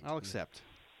 Let's accept. I'll accept.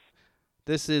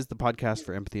 This is the podcast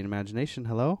for Empathy and Imagination.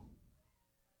 Hello.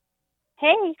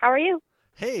 Hey, how are you?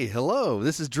 Hey, hello.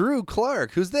 This is Drew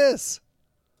Clark. Who's this?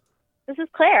 This is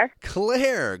Claire.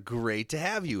 Claire, great to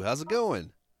have you. How's it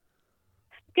going?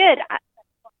 Good.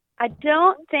 I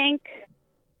don't think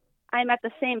I'm at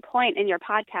the same point in your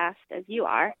podcast as you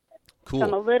are. Cool. So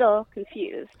I'm a little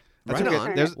confused. Right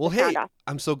on. Well, hey,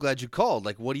 I'm so glad you called.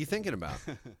 Like, what are you thinking about?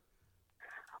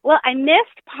 Well, I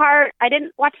missed part. I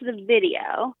didn't watch the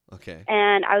video. Okay.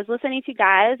 And I was listening to you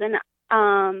guys, and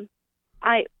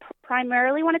I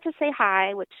primarily wanted to say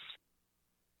hi,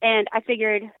 and I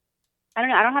figured, I don't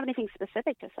know, I don't have anything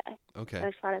specific to say. Okay. I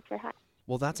just thought I'd say hi.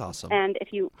 Well, that's awesome. And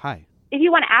if you want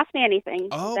to ask me anything,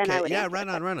 oh, then I okay. would Yeah, answer.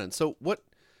 right on. So what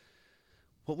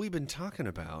we've been talking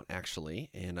about, actually,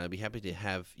 and I'd be happy to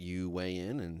have you weigh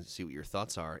in and see what your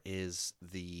thoughts are, is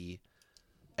the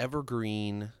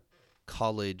Evergreen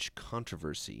College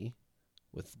controversy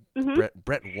with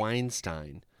Brett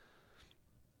Weinstein.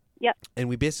 Yep. And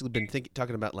we basically been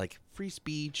talking about like free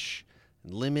speech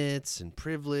and limits and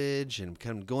privilege and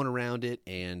kind of going around it.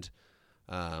 And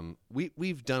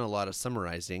we've done a lot of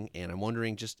summarizing, and I'm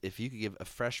wondering just if you could give a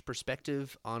fresh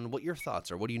perspective on what your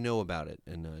thoughts are. What do you know about it?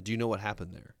 And do you know what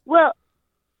happened there? Well,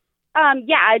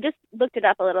 yeah, I just looked it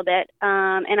up a little bit,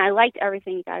 and I liked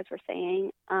everything you guys were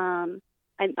saying. I'm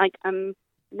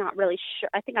not really sure.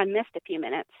 I think I missed a few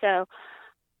minutes. So,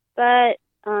 but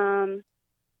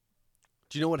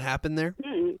do you know what happened there?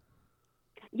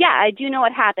 Yeah, I do know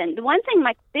what happened. The one thing,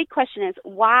 my big question is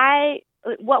why.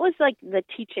 What was like the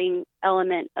teaching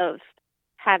element of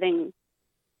having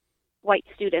white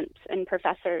students and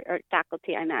professor or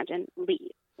faculty, I imagine, leave?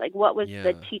 Like, what was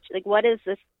the Like, what is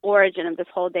this origin of this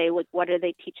whole day? What are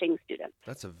they teaching students?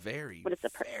 That's a very, what is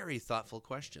very thoughtful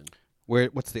question.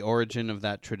 What's the origin of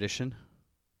that tradition?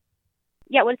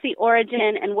 Yeah, what's the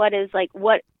origin, and what is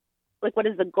what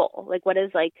is the goal? Like, what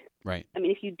is like? Right. I mean,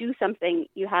 if you do something,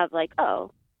 you have like, oh,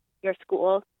 your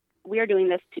school, we are doing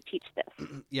this to teach this.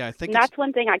 Yeah, I think that's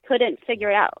one thing I couldn't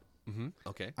figure out. Mm-hmm.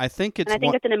 Okay. I think it's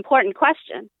an important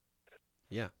question.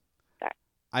 Yeah. Sorry.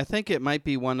 I think it might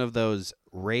be one of those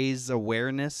raise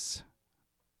awareness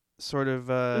sort of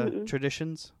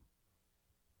traditions.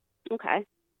 Okay.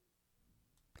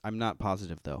 I'm not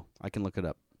positive though. I can look it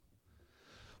up.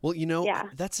 Well,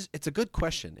 it's a good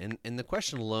question, and the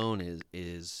question alone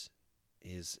is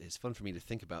is fun for me to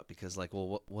think about because, like,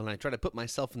 well, when I try to put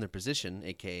myself in their position,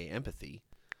 aka empathy,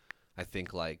 I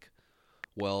think like,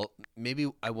 well, maybe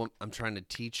I'm trying to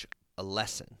teach a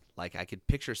lesson. Like, I could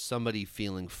picture somebody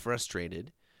feeling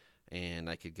frustrated, and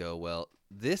I could go, well,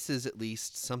 this is at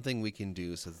least something we can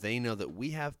do so they know that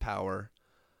we have power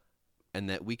and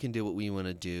that we can do what we want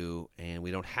to do, and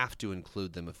we don't have to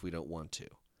include them if we don't want to.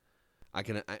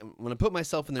 When I put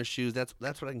myself in their shoes, that's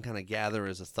what I can kind of gather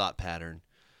as a thought pattern,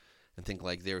 and think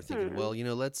like they were thinking, well,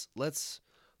 let's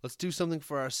do something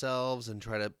for ourselves and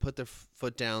try to put their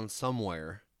foot down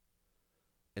somewhere,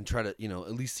 and try to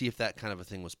at least see if that kind of a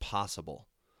thing was possible.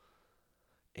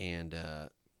 And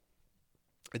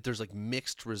there's like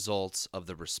mixed results of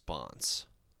the response.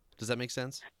 Does that make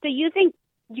sense? So do you think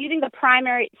the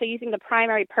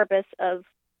primary purpose of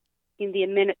I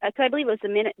believe it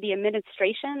was the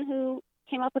administration who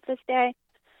came up with this day.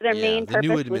 Their main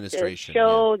purpose was to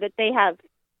show that they have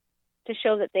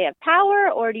power,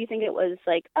 or do you think it was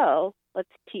like, oh, let's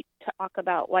talk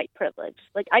about white privilege?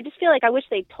 Like, I just feel like I wish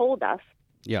they told us,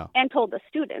 and told the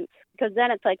students, because then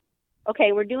it's like,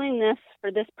 okay, we're doing this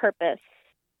for this purpose,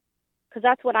 because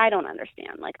that's what I don't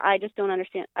understand. Like, I just don't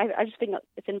understand. I just think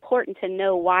it's important to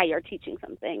know why you're teaching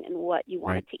something and what you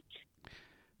want to teach.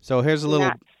 So here's a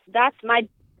little. That's my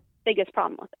biggest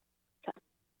problem with it.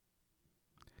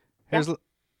 So.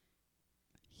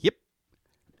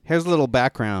 Here's a little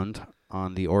background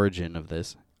on the origin of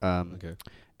this. Okay.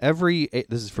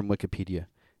 This is from Wikipedia.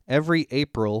 Every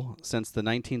April since the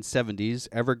 1970s,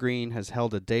 Evergreen has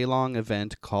held a day-long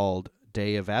event called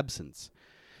Day of Absence,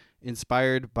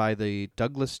 inspired by the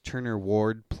Douglas Turner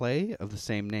Ward play of the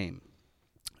same name,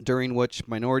 during which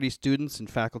minority students and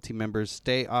faculty members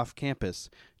stay off campus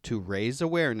to raise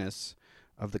awareness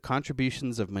of the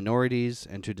contributions of minorities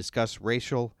and to discuss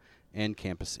racial and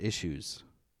campus issues.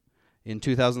 In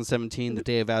 2017, the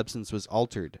Day of Absence was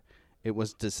altered. It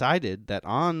was decided that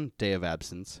on Day of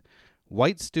Absence,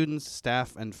 white students,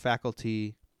 staff, and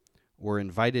faculty were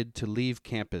invited to leave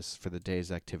campus for the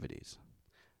day's activities.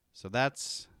 So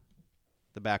that's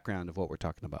the background of what we're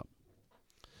talking about.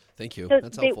 Thank you. So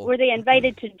that's helpful. Were they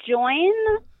invited to join?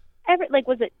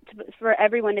 Was it for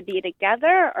everyone to be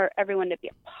together or everyone to be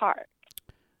apart?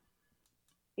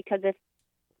 Because if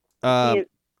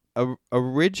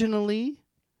originally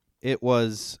it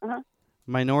was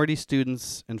minority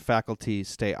students and faculty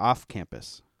stay off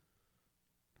campus,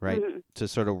 right? Mm-hmm. To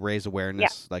sort of raise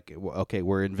awareness, like, okay,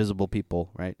 we're invisible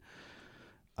people, right?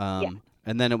 And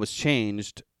then it was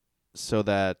changed so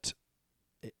that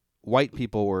white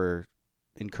people were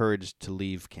encouraged to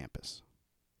leave campus.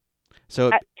 So,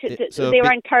 they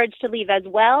were encouraged to leave as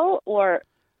well, or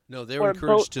no? They were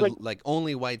encouraged to like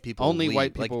only white people. Only leave.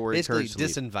 white people were basically encouraged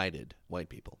to leave. disinvited white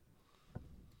people.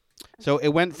 So it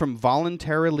went from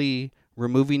voluntarily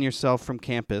removing yourself from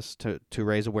campus to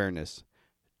raise awareness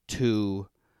to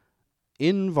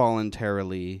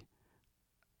involuntarily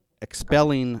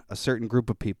expelling a certain group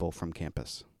of people from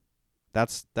campus.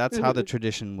 That's how the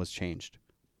tradition was changed.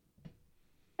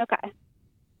 Okay.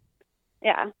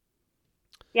 Yeah.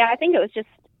 Yeah, I think it was just,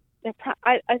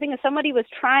 I think if somebody was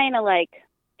trying to, like,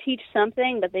 teach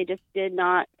something, but they just did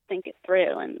not think it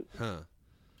through. And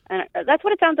that's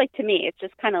what it sounds like to me. It's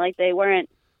just kind of like they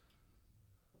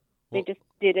just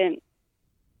didn't,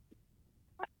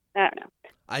 I don't know.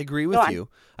 I agree with you.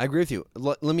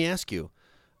 Let me ask you,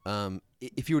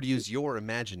 if you were to use your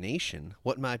imagination,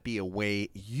 what might be a way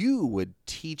you would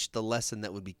teach the lesson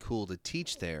that would be cool to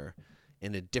teach there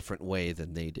in a different way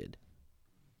than they did?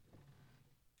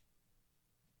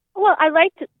 Well, I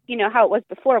liked, how it was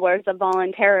before, where it's a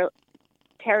voluntary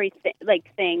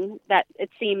thing that it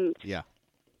seemed. Yeah.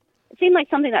 It seemed like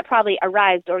something that probably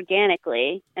arose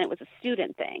organically, and it was a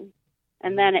student thing,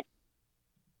 and then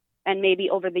and maybe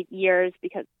over the years,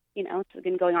 because it's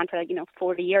been going on for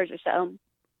 40 years or so,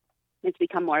 it's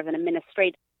become more of an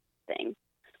administrative thing.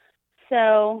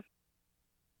 So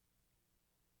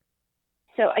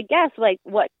I guess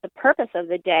what the purpose of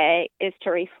the day is to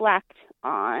reflect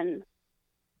on,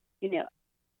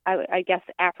 I guess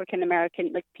African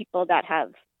American people that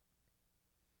have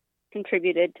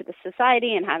contributed to the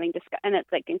society and and it's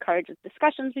encourages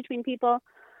discussions between people.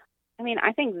 I mean,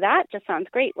 I think that just sounds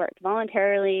great, where it's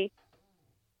voluntarily,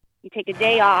 you take a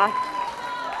day off,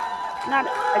 not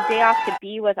a day off to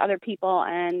be with other people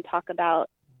and talk about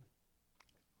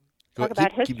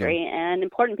history and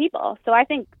important people. So I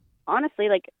think, honestly,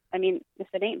 if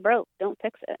it ain't broke, don't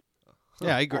fix it.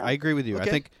 Yeah, I agree with you.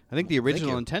 Okay. I think the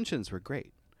original intentions were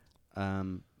great,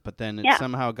 but then it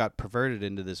somehow got perverted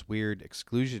into this weird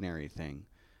exclusionary thing,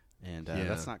 and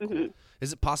that's not cool.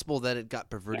 Is it possible that it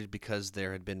got perverted because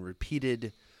there had been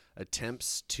repeated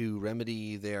attempts to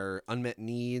remedy their unmet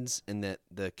needs, and that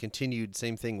the continued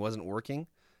same thing wasn't working,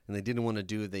 and they didn't want to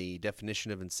do the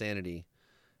definition of insanity.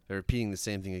 They're repeating the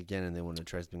same thing again, and they want to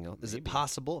try something else. Is it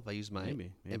possible if I use my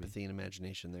empathy and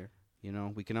imagination there? You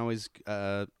know, we can always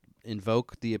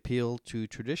invoke the appeal to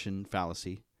tradition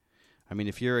fallacy. I mean,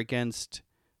 if you're against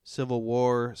Civil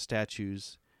War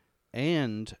statues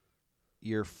and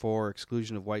you're for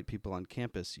exclusion of white people on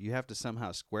campus, you have to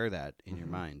somehow square that in your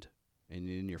mind and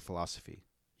in your philosophy.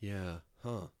 Yeah.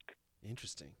 Huh.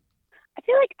 Interesting. I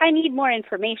feel like I need more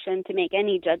information to make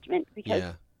any judgment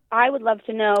because I would love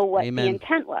to know what the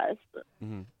intent was.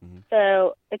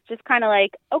 So it's just kind of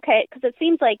like, okay, because it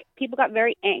seems like people got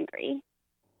very angry,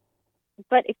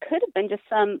 but it could have been just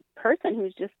some person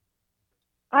who's just,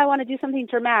 I want to do something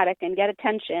dramatic and get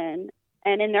attention.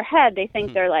 And in their head, they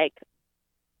think they're like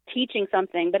teaching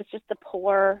something, but it's just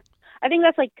I think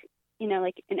that's like, you know,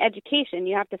 like in education,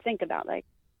 you have to think about like,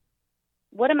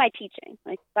 what am I teaching?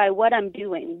 Like by what I'm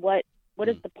doing, what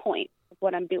is the point of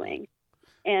what I'm doing?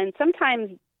 And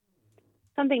sometimes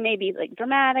something may be like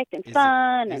dramatic and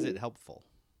fun. Is it helpful?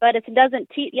 But it doesn't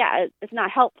teach. Yeah, it's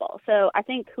not helpful. So I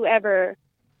think whoever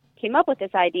came up with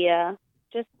this idea,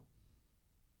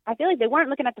 I feel like they weren't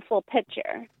looking at the full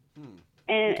picture.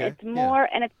 And it's more,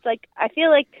 and it's like, I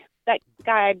feel like that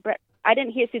guy, Brett, I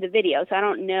didn't see the video, so I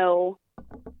don't know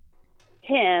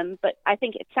him, but I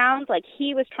think it sounds like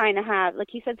he was trying to have, like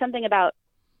he said something about,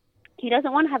 he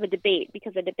doesn't want to have a debate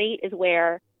because a debate is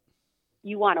where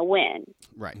you want to win.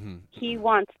 Right. He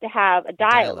wants to have a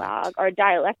dialogue or a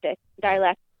dialect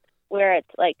where it's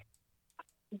like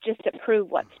just to prove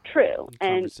what's true.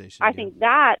 And I think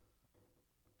that's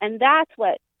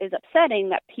what is upsetting,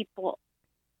 that people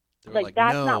like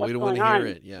that's no, not what's going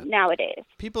on nowadays.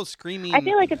 People screaming I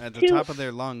feel like it's at the top of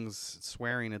their lungs,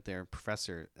 swearing at their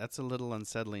professor. That's a little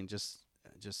unsettling. It just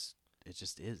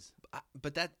is.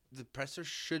 But the professor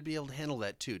should be able to handle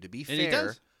that too. To be fair, he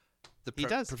does. The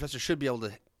professor should be able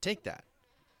to take that.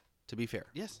 To be fair,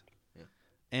 yes. Yeah.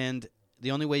 And the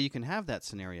only way you can have that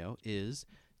scenario is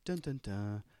dun dun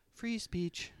dun, free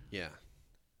speech. Yeah.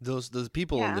 Those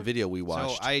people in the video we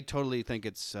watched. So I totally think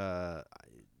it's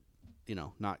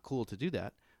not cool to do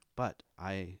that, but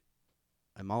I'm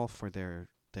all for their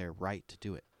right to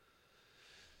do it.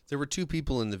 There were two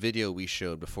people in the video we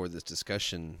showed before this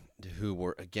discussion who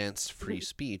were against free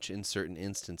speech in certain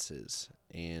instances,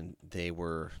 and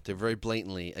they're very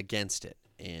blatantly against it.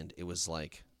 And it was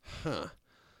like, huh.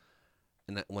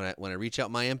 And when I reach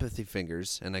out my empathy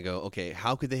fingers and I go, okay,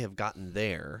 how could they have gotten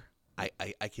there? I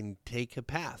can take a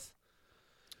path.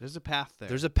 There's a path there.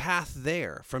 There's a path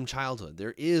there from childhood.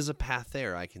 There is a path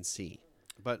there I can see.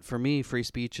 But for me, free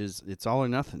speech it's all or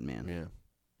nothing, man. Yeah.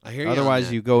 I hear you.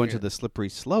 Otherwise, you go into the slippery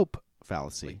slope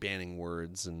fallacy. Like banning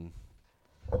words and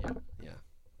yeah.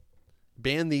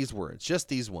 Ban these words, just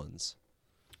these ones.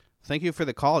 Thank you for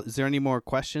the call. Is there any more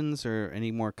questions or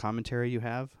any more commentary you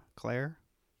have, Claire?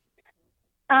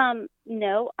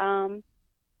 No.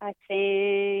 I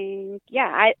think,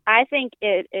 I think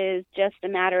it is just a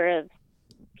matter of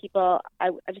people. I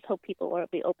just hope people will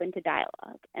be open to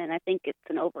dialogue, and I think it's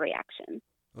an overreaction.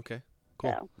 Okay,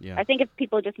 cool. So yeah. I think if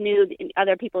people just knew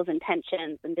other people's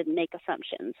intentions and didn't make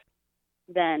assumptions,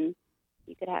 then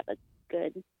you could have a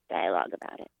good dialogue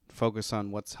about it. Focus on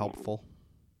what's helpful.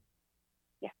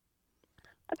 Yeah.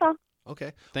 That's all.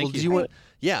 Okay. Thank you.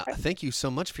 Thank you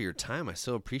so much for your time. I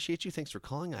so appreciate you. Thanks for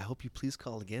calling. I hope you please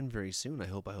call again very soon. I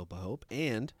hope.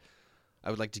 And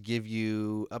I would like to give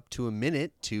you up to a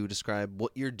minute to describe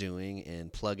what you're doing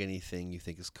and plug anything you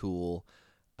think is cool.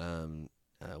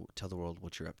 Tell the world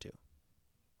what you're up to.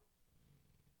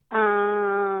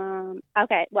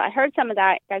 Okay. Well, I heard some of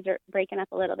that. You guys are breaking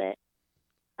up a little bit.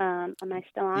 Am I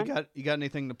still on? You got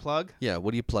anything to plug? Yeah.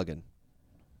 What are you plugging?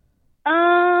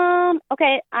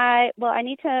 Okay. I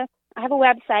have a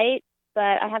website,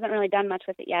 but I haven't really done much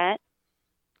with it yet.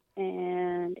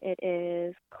 And it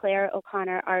is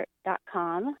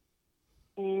ClaireO'ConnorArt.com.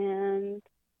 And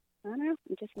I don't know,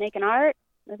 I'm just making art,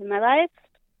 living my life,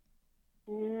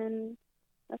 and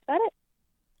that's about it.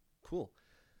 Cool.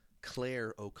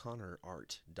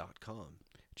 ClaireO'ConnorArt.com.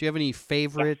 Do you have any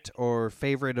favorite or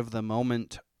favorite of the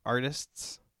moment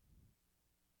artists?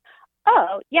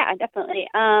 Oh, yeah, definitely.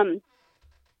 I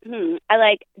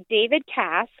like David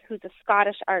Cass, who's a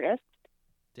Scottish artist.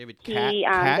 David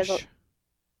Cash?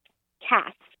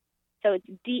 Cass. So it's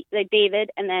like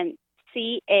David and then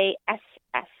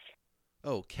C-A-S-S.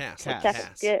 Oh, Cass. Cass. Like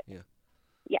Cass. Yes.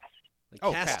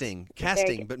 Like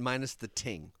casting, but minus the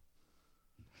ting.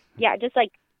 Yeah, just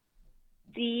like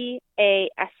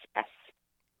C-A-S-S.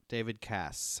 David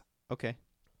Cass. Okay.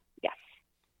 Yes.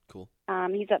 Cool.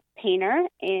 He's a painter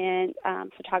and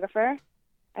photographer.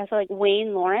 I also like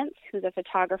Wayne Lawrence, who's a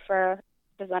photographer,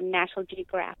 does a lot of National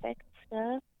Geographic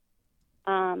stuff.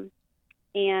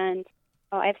 And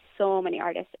I have so many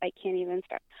artists, I can't even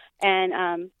start.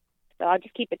 And so I'll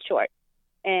just keep it short.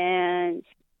 And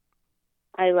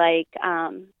I like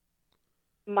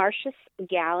Marcius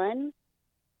Gallon.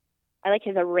 I like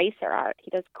his eraser art. He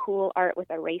does cool art with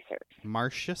erasers.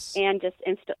 Marcius? And just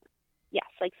yes,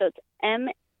 like so it's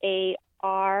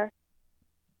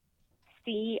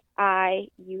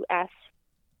MARCIUS,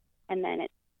 and then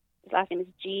his last name is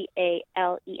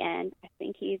GALEN. I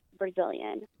think he's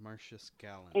Brazilian. Marcius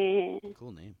Gallon. And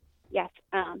cool name. yes.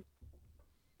 And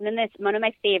then one of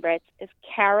my favorites is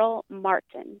Carol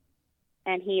Martin,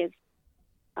 and he is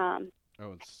I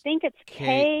think it's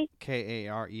Karel.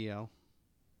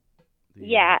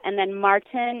 Yeah, and then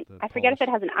Martin. I forget if it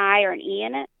has an I or an E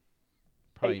in it.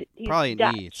 Probably an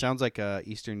Dutch. E. It sounds like a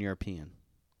Eastern European.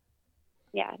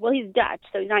 Yeah, well, he's Dutch,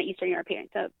 so he's not Eastern European.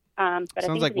 So, but I sounds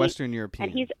think like Western European.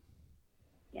 And he's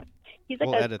like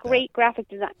We'll a edit great graphic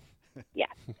design. Yeah,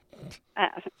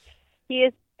 he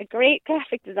is a great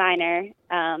graphic designer.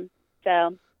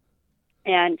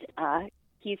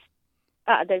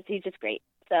 He's just great.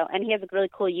 So, and he has a really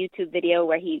cool YouTube video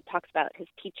where he talks about his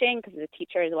teaching because he's a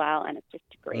teacher as well, and it's just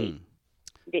a great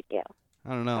video. I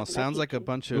don't know. Sounds like a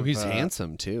bunch of. He's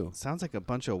handsome too. Sounds like a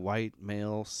bunch of white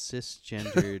male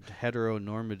cisgendered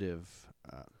heteronormative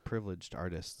privileged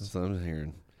artists. That's what I'm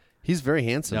hearing. He's very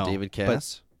handsome, No, David but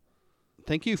Cass.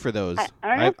 Thank you for those. I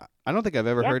don't know. I don't think I've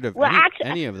ever heard of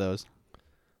any of those.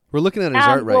 We're looking at his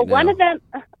art right well, now. one of them,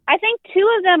 I think two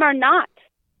of them are not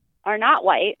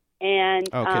white, and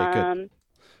Okay, good.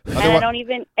 and I don't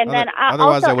even. And then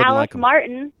otherwise I also wouldn't Alice like 'em.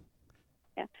 Martin,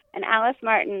 and Alice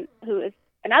Martin, who is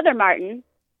another Martin,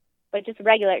 but just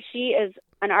regular. She is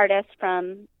an artist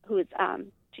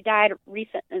she died a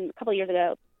couple of years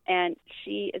ago, and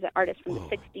she is an artist from the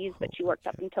 '60s, but she worked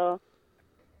up until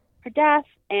her death,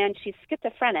 and she's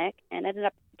schizophrenic and ended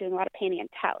up doing a lot of painting in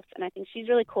Taos, and I think she's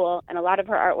really cool, and a lot of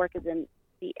her artwork is in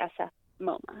the SF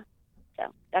MoMA,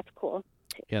 so that's cool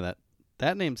too. Yeah,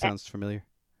 that name sounds familiar.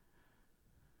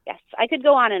 Yes, I could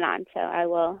go on and on, so I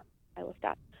will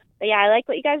stop. But yeah, I like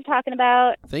what you guys are talking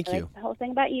about. Thank I you. like the whole thing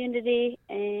about unity,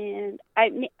 and I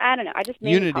don't know. I just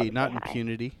made a call Unity, to not say hi.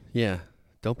 impunity. Yeah,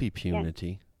 don't be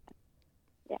punity.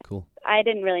 Yeah. Cool. I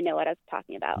didn't really know what I was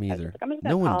talking about. Me I was either. just like, I'm just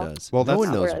No gonna one call. does. Well, No one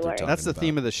that's knows really what they're worried. talking That's the about.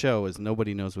 theme of the show is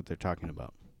nobody knows what they're talking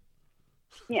about.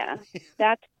 Yeah,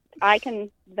 I can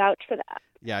vouch for that.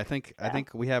 Yeah, I think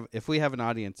if we have an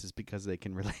audience it's because they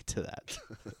can relate to that.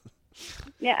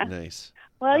 Yeah. Nice.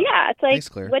 Well, yeah, it's like Thanks,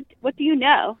 Claire. what do you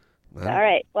know? Well, All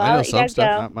right. Well, I know I'll let you some guys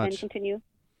stuff, go not much. and continue.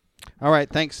 All right,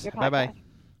 thanks. Your Bye-bye.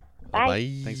 podcast.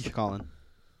 Bye. Thanks for calling.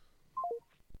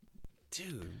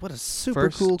 Dude, what a super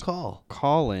First cool call.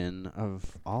 Call-in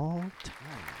of all time.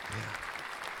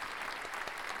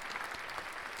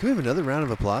 Can we have another round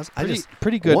of applause?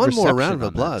 Pretty good One more reception round of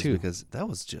on that, applause too. because that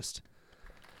was just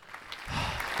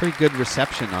Pretty good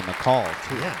reception on the call,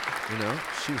 too. yeah. You know,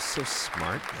 she was so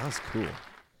smart. That was cool.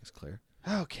 Thanks, Claire.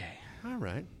 Okay. All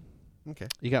right. Okay.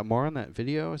 You got more on that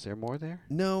video? Is there more there?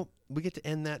 No, we get to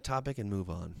end that topic and move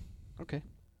on. Okay.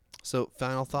 So,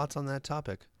 final thoughts on that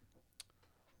topic?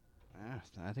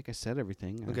 I think I said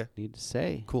everything Okay. I need to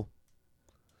say. Cool.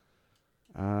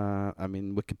 I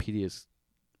mean, Wikipedia's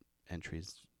entry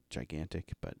is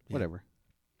gigantic, but whatever.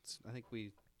 I think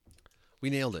we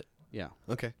nailed it. Yeah.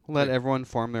 Okay. We'll let Great. everyone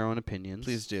form their own opinions.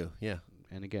 Please do. Yeah.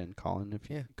 And again, call in if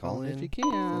you call in if you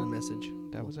send can. a message.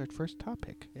 That was our first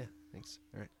topic. Yeah. Thanks.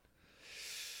 All right.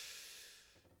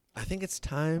 I think it's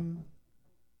time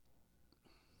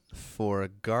for a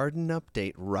garden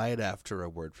update right after a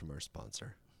word from our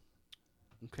sponsor.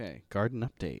 Okay, garden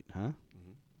update, huh?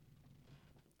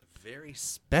 A very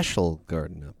special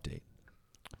garden update.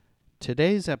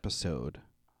 Today's episode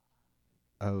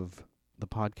of the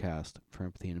podcast for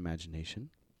Empathy and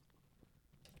Imagination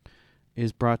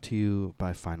is brought to you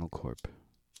by Final Corp.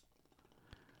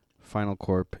 Final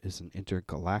Corp is an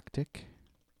intergalactic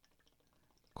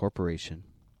corporation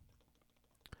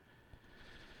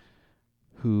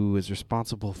who is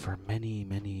responsible for many,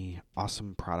 many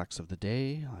awesome products of the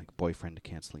day, like boyfriend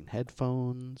canceling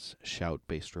headphones,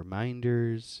 shout-based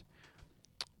reminders,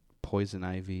 poison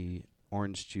ivy,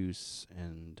 orange juice,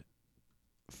 and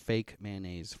fake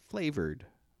mayonnaise, flavored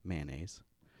mayonnaise.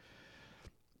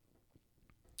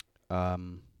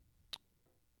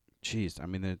 Geez, I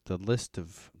mean the list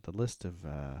of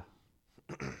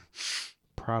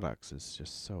products is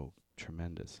just so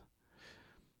tremendous.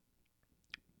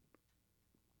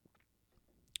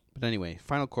 But anyway,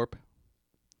 Final Corp,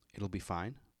 it'll be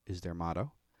fine, is their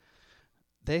motto.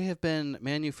 They have been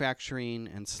manufacturing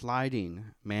and sliding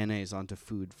mayonnaise onto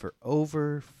food for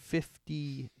over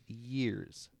 50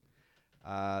 years.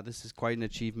 This is quite an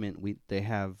achievement. They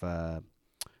have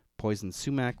poison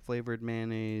sumac flavored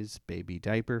mayonnaise, baby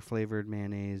diaper flavored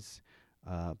mayonnaise,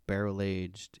 barrel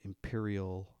aged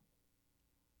imperial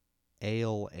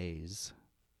ale-aze,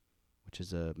 which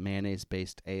is a mayonnaise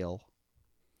based ale.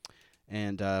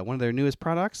 And one of their newest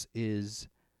products is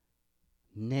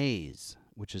Naze,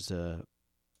 which is a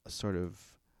sort of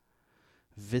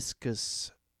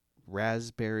viscous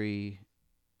raspberry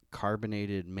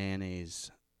carbonated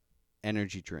mayonnaise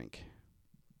energy drink.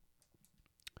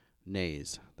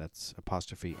 Naze. That's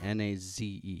apostrophe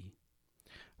N-A-Z-E.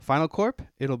 Final Corp,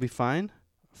 it'll be fine.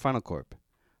 Final Corp.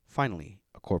 Finally,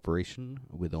 a corporation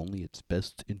with only its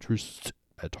best interests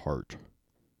at heart.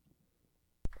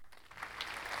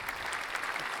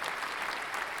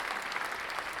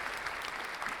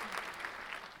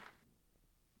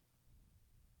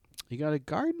 You got a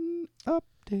garden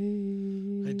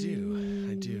update. I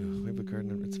do. We have a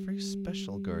garden update. It's a very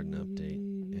special garden update.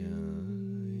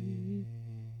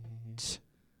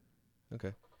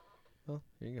 Okay. Well,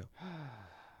 here you go.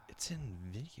 It's in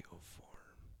video form.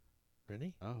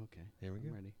 Ready? Oh, okay. Here we go.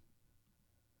 I'm ready.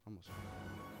 Almost.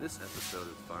 This episode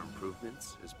of Farm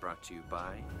Improvements is brought to you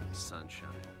by Sunshine.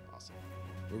 Awesome.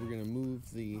 Where we're going to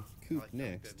move the coop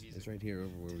next is right here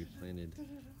over where we planted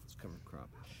this cover crop,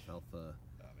 alfalfa,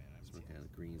 some kind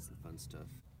of greens and fun stuff.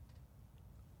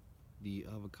 The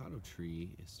avocado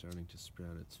tree is starting to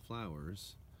sprout its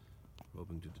flowers. We're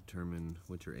hoping to determine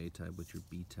which are A-type, which are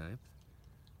B-type.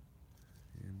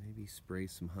 And maybe spray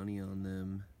some honey on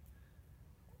them.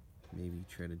 Maybe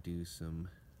try to do some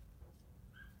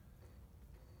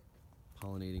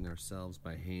pollinating ourselves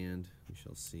by hand. We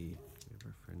shall see. We have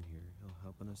our friend here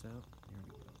helping us out. Here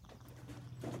we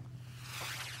go.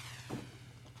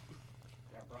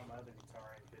 I brought my other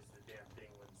guitar in because the damn thing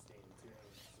wouldn't stay in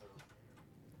tune, so...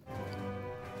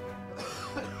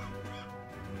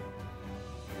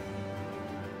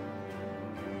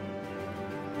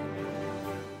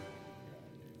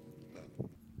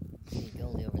 See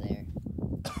Goldie over there.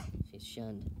 She's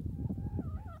shunned.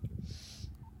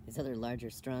 His other larger,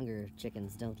 stronger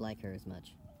chickens don't like her as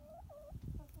much.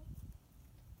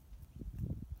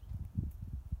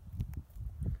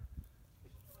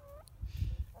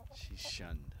 She's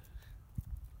shunned.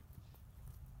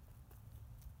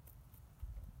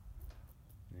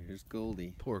 Here's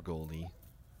Goldie. Poor Goldie.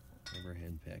 Never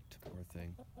henpecked. Poor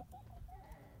thing.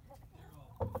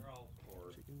 They're all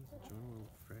poor. Chickens enjoy a little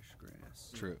fresh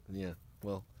grass. True. Yeah.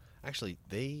 Well, actually,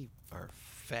 they are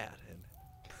fat and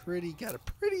got it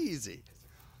pretty easy.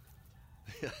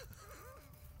 Yeah.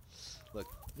 Look.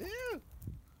 Yeah.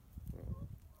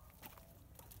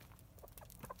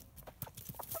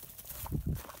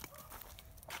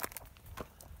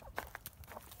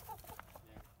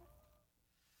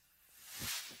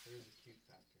 There's a cute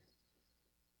factor.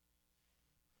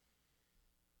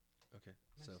 Okay.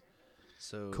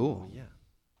 So Cool. Yeah.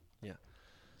 Yeah.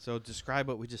 So describe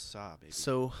what we just saw, baby.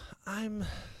 So I'm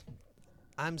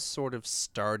sort of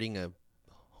starting a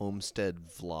homestead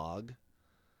vlog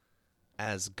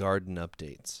as garden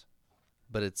updates,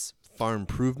 but it's farm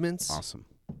improvements. Awesome.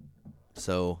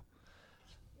 So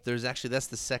that's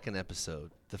the second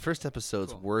episode. The first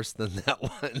episode's worse than that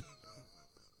one.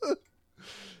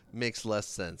 Makes less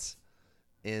sense.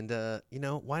 And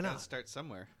why not? Start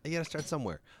somewhere. You gotta start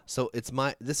somewhere. So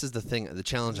this is the thing, the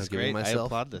challenge I'm giving great.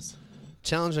 myself. I applaud this.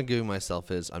 Challenge I'm giving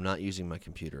myself is I'm not using my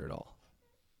computer at all.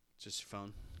 Just your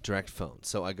phone. Direct phone.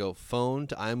 So I go phone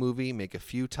to iMovie, make a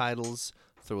few titles,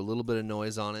 throw a little bit of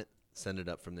noise on it, send it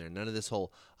up from there. None of this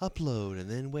whole upload and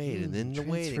then wait and then the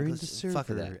waiting. Transferring the server, fuck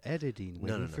that. editing,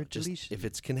 waiting for Just deletion. if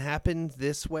it can happen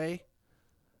this way,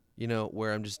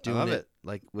 where I'm just doing it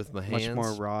like with my hands. Much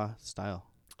more raw style.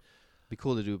 Be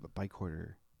cool to do a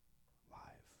bicorder live.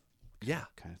 Yeah.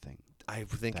 Kind of thing. I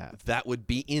think that would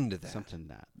be into that. Something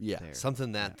that. Yeah. There.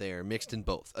 Something that there mixed in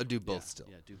both. I'll do both still.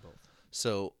 Yeah, do both.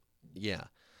 So, yeah.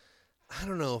 I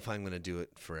don't know if I'm going to do it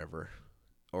forever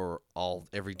or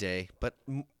every day, but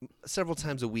several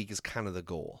times a week is kind of the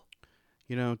goal.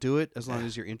 Do it as long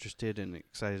as you're interested and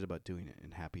excited about doing it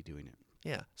and happy doing it.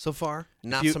 Yeah. So far,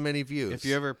 not so many views. If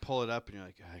you ever pull it up and you're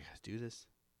like, I got to do this,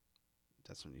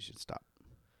 that's when you should stop.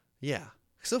 Yeah.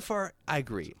 So far, I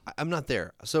agree. I'm not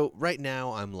there. So right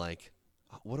now, I'm like,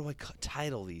 what do I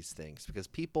title these things? Because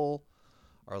people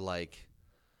are like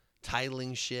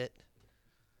titling shit,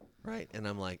 right? And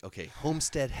I'm like, okay,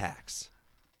 homestead hacks,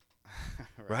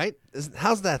 right?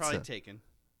 How's that Probably sound? taken.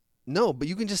 No, but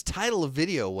you can just title a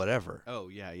video whatever. Oh,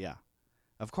 yeah.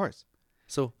 Of course.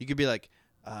 So you could be like,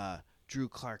 Drew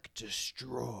Clark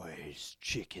destroys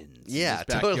chickens. Yeah, in his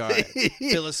backyard. totally.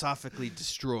 Philosophically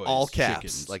destroys all caps,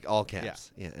 chickens. like all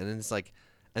caps. Yeah, and then it's like,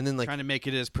 and then like trying to make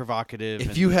it as provocative. if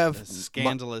and you have as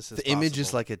scandalous as the image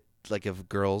is possible. like of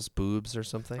girls' boobs or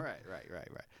something. Right.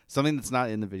 Something that's not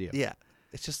in the video. Yeah,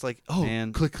 it's just like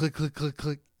Man, click.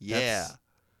 Yeah,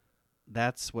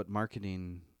 that's what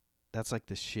marketing. That's like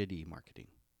the shitty marketing.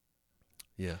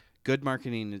 Yeah. Good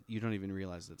marketing, you don't even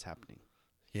realize that's happening.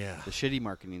 Yeah. The shitty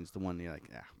marketing is the one you're like,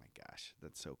 oh my gosh,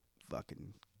 that's so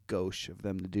fucking gauche of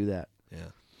them to do that.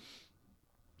 Yeah.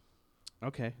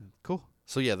 Okay, cool.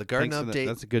 So yeah, the garden Thanks for update.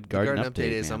 that's a good the garden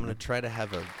update. Is man. I'm going to try to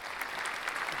have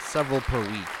several per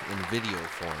week in video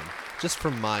form, just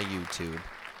for my YouTube.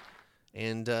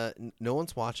 And no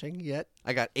one's watching yet.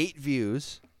 I got 8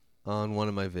 views on one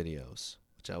of my videos,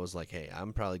 which I was like, hey,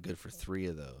 I'm probably good for 3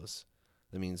 of those.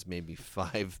 That means maybe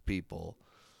 5 people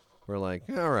were like,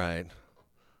 all right,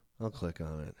 I'll click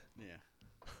on it.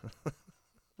 Yeah.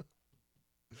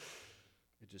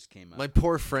 It just came up. My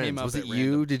poor Came friends. up Was at it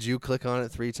you? random. Did you click on it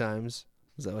 3 times?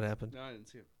 Is that what happened? No, I didn't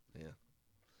see it. Yeah.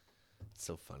 It's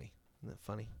so funny. Isn't that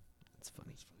funny? It's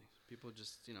funny. People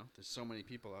just, there's so many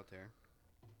people out there.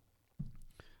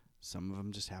 Some of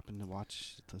them just happen to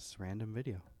watch this random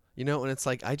video. And it's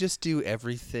like I just do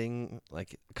everything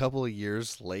like a couple of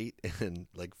years late and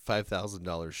like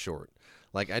 $5,000 short.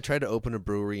 Like I tried to open a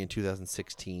brewery in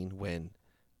 2016 when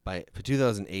for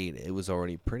 2008 it was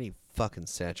already pretty fucking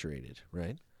saturated,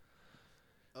 right?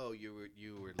 Oh, you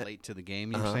were late to the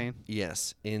game, you're saying?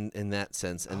 Yes, in that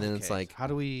sense. And then it's Okay, like, how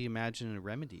do we imagine a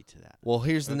remedy to that? well,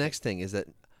 here's the next thing is that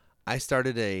I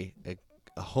started a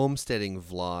homesteading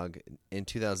vlog in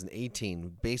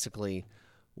 2018, basically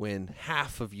when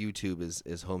half of YouTube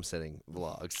is homesteading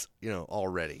vlogs,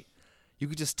 already. You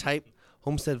could just type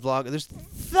homestead vlog. There's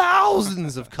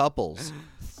thousands of couples,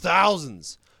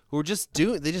 who are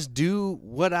they just do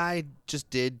what I just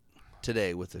did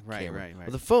today with the camera, right.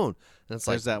 with a phone. And it's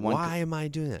There's like, that one why am I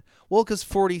doing that? Well, because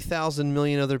 40,000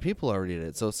 million other people already did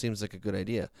it, so it seems like a good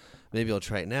idea. Maybe I'll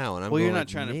try it now. And I'm you're going not like,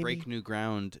 trying to maybe- break new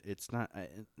ground. It's not.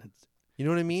 It's, You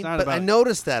know what I mean? not But I about-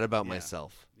 noticed that about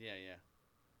myself.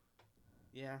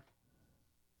 Yeah.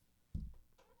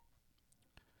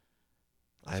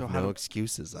 I have So how no do-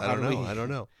 excuses. I how don't do know. we- I don't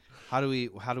know. How do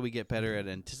we get better at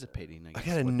anticipating? I guess,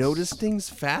 gotta what's- notice things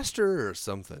faster or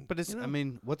something. But it's. I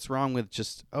mean, what's wrong with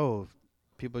just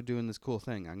people are doing this cool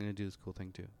thing. I'm gonna do this cool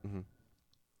thing too.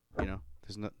 Mm-hmm.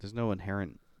 There's no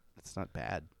inherent. It's not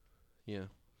bad. Yeah.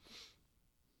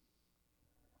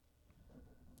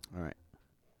 All right.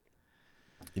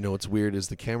 What's weird is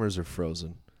the cameras are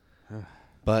frozen,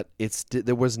 but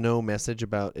there was no message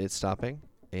about it stopping,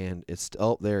 and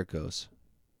there it goes.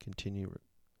 Continue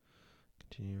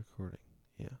recording.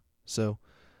 Yeah. So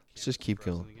let's just keep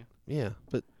frozen going. again? Yeah,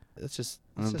 but it's just.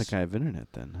 I don't think I have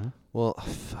internet then, huh? Well,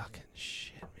 fucking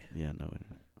shit, man. Yeah, no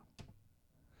internet.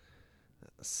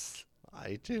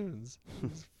 iTunes.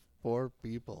 4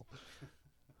 people.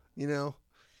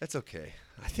 That's okay.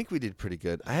 I think we did pretty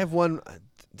good. I have one.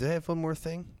 Did I have one more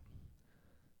thing?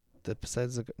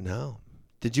 Besides no.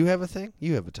 Did you have a thing?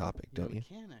 You have a topic, don't you?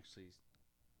 We can actually.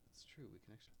 It's true. We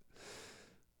can actually.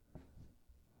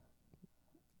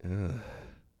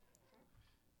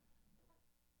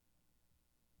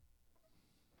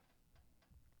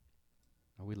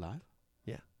 Are we live?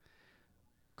 Yeah.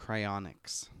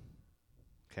 Cryonics.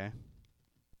 Okay.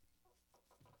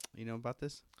 You know about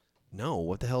this? No.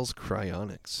 What the hell's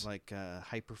cryonics? Like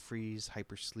hyperfreeze,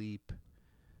 hypersleep,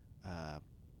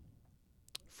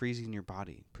 freezing your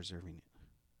body, preserving it.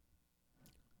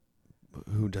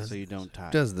 Who does? So you this? don't die.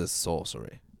 Who does this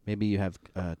sorcery? Maybe you have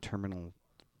a terminal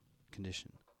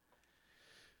condition.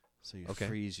 So you Okay.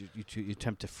 freeze. You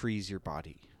attempt to freeze your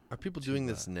body. Are people doing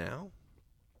this now?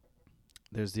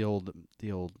 There's the old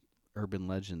urban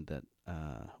legend that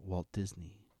Walt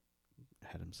Disney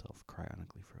had himself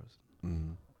cryonically frozen.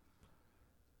 Mm-hmm.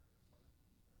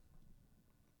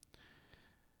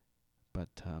 But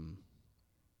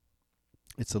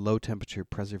it's a low temperature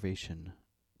preservation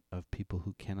of people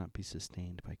who cannot be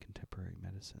sustained by contemporary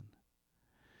medicine.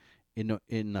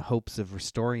 In the hopes of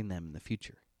restoring them in the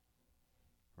future.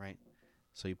 Right?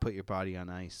 So you put your body on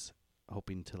ice,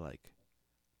 hoping to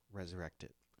resurrect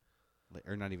it.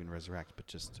 Or not even resurrect, but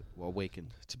just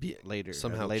awaken to be later,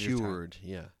 somehow at a later cured.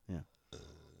 Time. Yeah.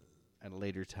 At a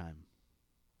later time.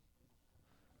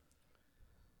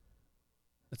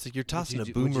 It's like you're tossing a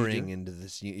boomerang into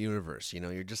this universe.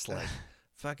 You're just like,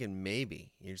 fucking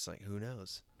maybe. You're just like, who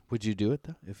knows? Would you do it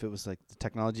though? If it was like the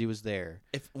technology was there,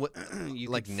 if what you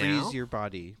like could now? freeze your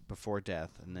body before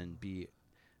death, and then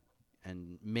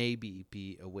maybe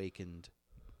be awakened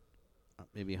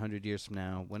maybe 100 years from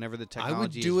now, whenever the I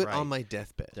would technology do is it right, on my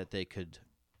deathbed. that they could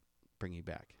bring you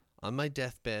back. On my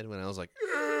deathbed, when I was like,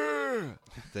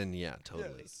 then yeah,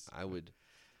 totally. Yes. I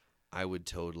would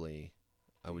totally.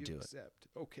 I would do it.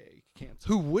 Okay, cancel.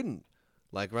 Who wouldn't?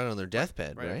 Like right on their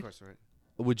deathbed, right? Of course, right.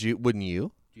 Wouldn't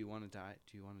you? Do you want to die?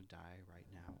 Do you want to die right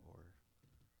now,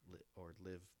 or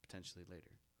live potentially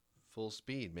later? Full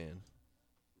speed, man.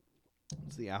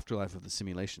 It's the afterlife of the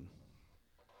simulation.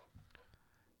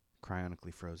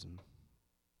 Cryonically frozen.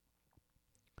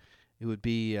 It would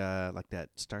be like that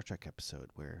Star Trek episode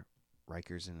where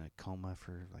Riker's in a coma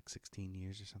for like 16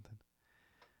 years or something.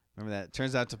 Remember that? It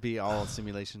turns out to be all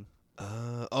simulation.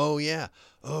 Oh yeah.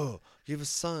 Oh, you have a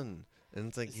son, and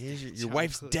it's like here's your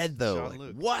wife's dead though. Like,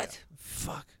 Jean-Luc. what? Yeah.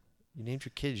 Fuck. You named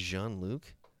your kid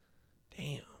Jean-Luc?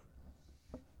 Damn.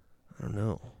 I don't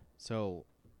know. So,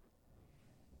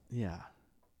 yeah.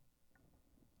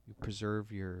 You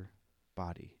preserve your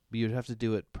body. But you'd have to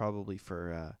do it probably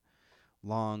for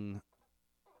long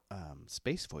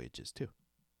space voyages, too.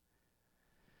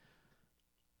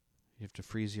 You have to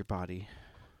freeze your body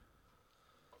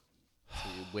so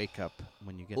you wake up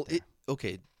when you get there.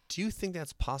 Okay. Do you think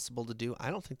that's possible to do? I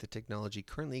don't think the technology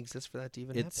currently exists for that to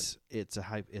even happen.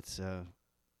 It's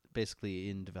basically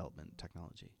in development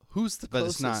technology. Who's the but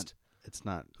closest? It's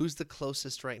not. Who's the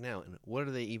closest right now, and what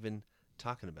are they even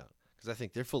talking about? Because I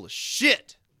think they're full of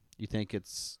shit. You think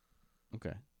it's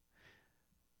okay?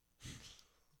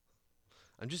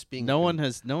 I'm just being. No one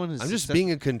has. I'm just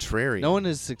being a contrarian. No one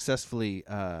has successfully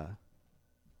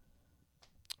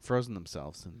frozen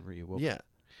themselves and reawoken. Yeah.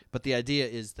 But the idea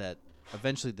is that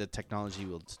eventually the technology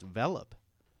will develop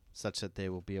such that they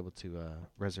will be able to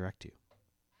resurrect you.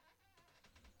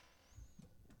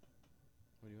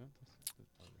 What do you want?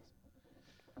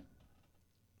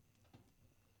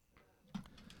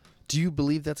 Do you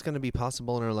believe that's going to be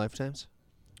possible in our lifetimes?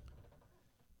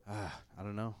 I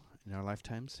don't know. In our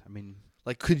lifetimes? I mean,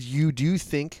 like, do you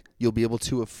think you'll be able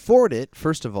to afford it,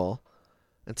 first of all?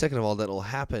 And second of all, that will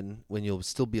happen when you'll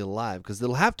still be alive. Because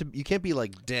you can't be,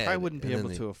 like, dead. I wouldn't be able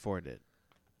to afford it.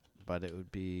 But it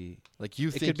would be... Like,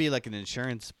 you think... It could be like an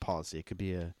insurance policy. It could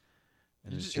be an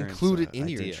just insurance include it in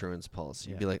your idea. insurance policy.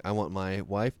 Yeah. You'd be like, I want my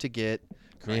wife to get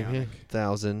Cryonic.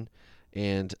 1,000,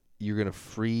 and you're going to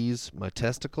freeze my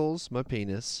testicles, my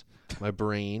penis, my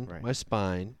brain, Right. my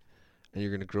spine, and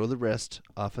you're going to grow the rest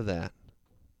off of that.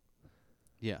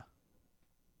 Yeah.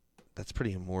 That's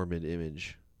pretty morbid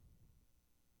image.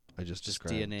 I just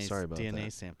described. DNA, Sorry about DNA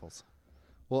that. samples.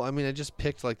 Well, I mean, I just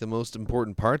picked like the most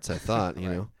important parts. I thought, you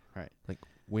Right, know, right. like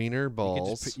wiener,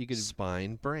 balls, you could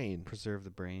spine, brain. Preserve the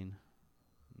brain.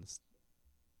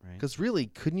 Right. Because really,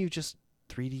 couldn't you just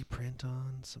 3D print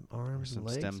on some arms Some and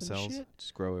legs stem and cells. shit?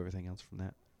 Just grow everything else from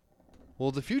that.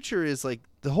 Well, the future is like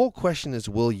the whole question is: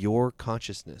 will your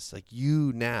consciousness, like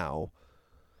you now,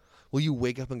 will you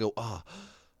wake up and go,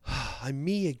 I'm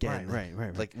me again?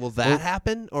 Right. Like, will that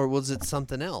happen, or was it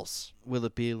something else? Will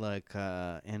it be like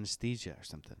anesthesia or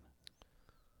something?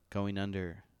 Going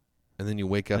under. And then you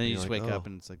wake up And then you you're just like, wake up "Oh."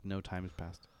 and it's like no time has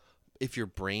passed. If your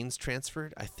brain's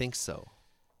transferred, I think so.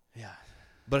 Yeah.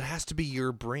 But it has to be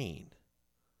your brain.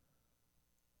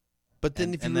 But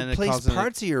then if you then it replace causes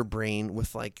parts of your brain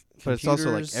with like But it's also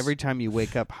like computers- every time you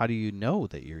wake up, how do you know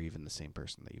that you're even the same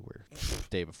person that you were the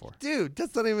day before? Dude,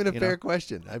 that's not even a You fair know?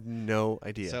 question. I have no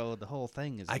idea. So the whole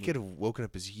thing is I could have woken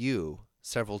up as you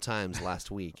several times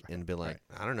last week and been like,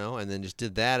 I don't know, and then just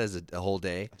did that as a whole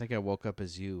day. I think I woke up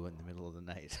as you in the middle of the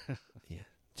night. Yeah.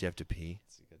 Did you have to pee?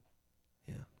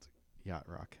 Yeah. Yacht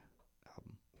Rock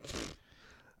album.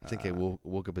 I think I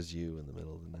woke up as you in the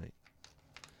middle of the night.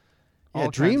 All Yeah,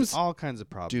 dreams. all kinds of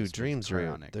problems. Dude, with dreams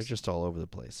cryonics. they're just all over the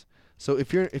place. So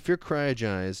if you're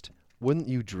cryogized, wouldn't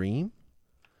you dream?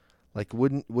 Like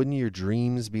wouldn't your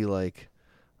dreams be like,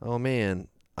 oh man,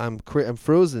 I'm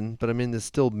frozen, but I'm in this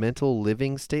still mental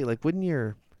living state? Like wouldn't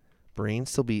your brain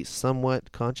still be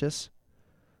somewhat conscious?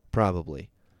 Probably.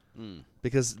 Mm.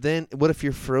 Because then what if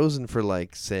you're frozen for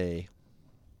like say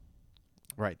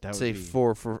Right, that say would be,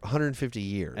 for 150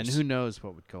 years. and who knows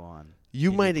what would go on. You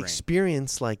in your might brain.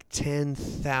 experience like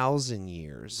 10,000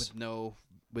 years.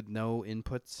 with no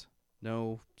inputs,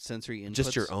 no sensory inputs.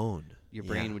 Just your own. Your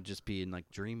brain Yeah. would just be in like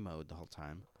dream mode the whole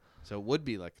time. So it would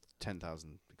be like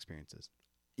 10,000 experiences.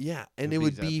 Yeah, and It it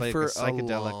would would be be like for a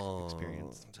psychedelic long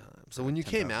experience. time. So when you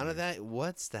came out of that,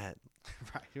 what's that?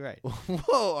 Right.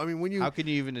 Whoa! I mean, when you How can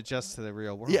you even adjust to the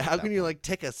real world? yeah, at how that can you point? like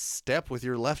take a step with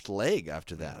your left leg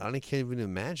after that? I can't even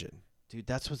imagine. Dude,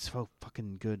 that's what's so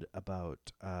fucking good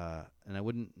about and I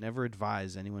wouldn't never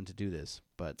advise anyone to do this,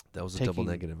 but That was a double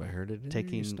negative. I heard it.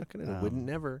 Taking You're stuck in it. I wouldn't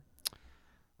never.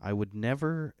 I would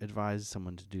never advise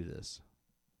someone to do this.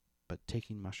 but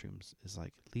taking mushrooms is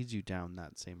like leads you down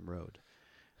that same road,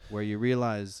 where you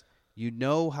realize you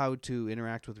know how to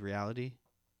interact with reality,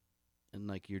 and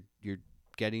like you're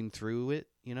getting through it.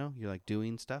 You know, you're like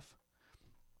doing stuff,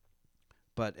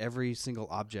 but every single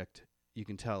object you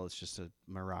can tell it's just a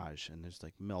mirage, and there's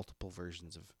like multiple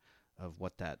versions of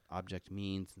what that object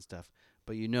means and stuff.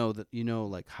 But you know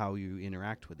like how you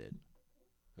interact with it.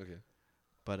 Okay.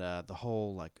 But the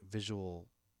whole like visual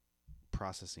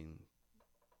processing,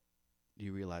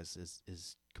 you realize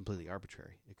is completely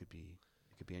arbitrary. It could be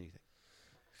anything.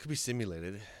 It could be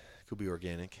simulated. It could be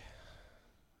organic.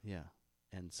 Yeah,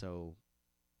 and so.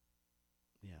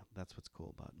 Yeah, that's what's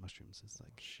cool about mushrooms. Is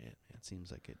like shit, man. It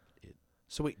seems like it.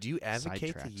 So wait, do you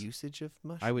advocate the sidetracks. usage of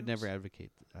mushrooms? I would never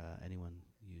advocate anyone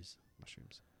use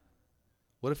mushrooms.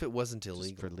 What if it wasn't Just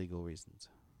illegal? for legal reasons.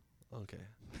 Okay.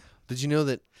 Did you know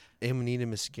that Amanita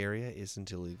muscaria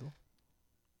isn't illegal?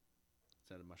 Is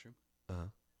that a mushroom? Uh-huh.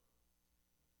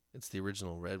 It's the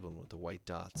original red one with the white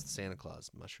dots, the Santa Claus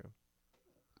mushroom.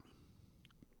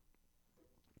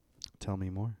 Tell me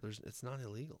more. It's not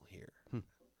illegal here. Same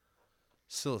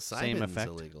Psilocybin is effect?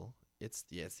 illegal. It's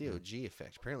the OG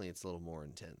effect. Apparently, it's a little more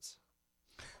intense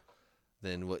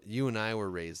than what you and I were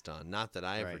raised on. Not that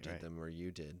I ever did them or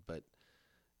you did, but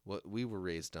what we were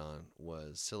raised on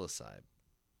was psilocybe.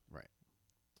 Right.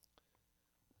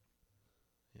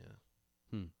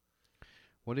 Yeah.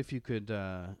 What if you could,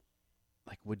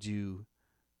 like, would you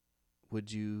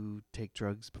take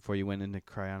drugs before you went into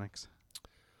cryonics?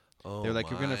 Oh, they're like,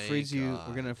 we're gonna freeze you. God.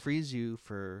 We're gonna freeze you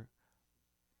for,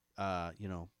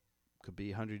 could be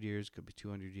 100 years, could be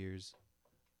 200 years.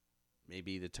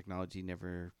 Maybe the technology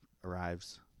never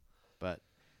arrives, but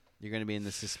you're gonna be in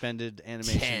the suspended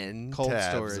animation 10 cold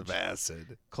tabs storage of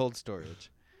acid. cold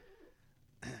storage,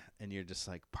 and you're just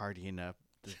like partying up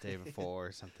the day before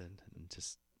or something, and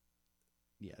just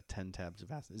 10 tabs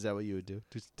of acid. Is that what you would do?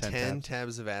 Just 10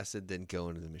 tabs of acid, then go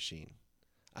into the machine.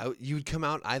 You would come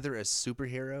out either as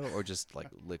superhero or just like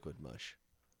liquid mush.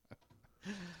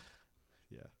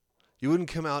 Yeah. You wouldn't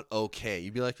come out okay.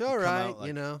 You'd be like, all come right, out like-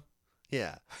 you know.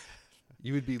 Yeah.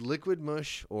 You would be liquid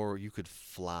mush, or you could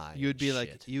fly. You would be and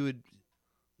like shit.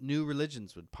 new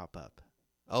religions would pop up.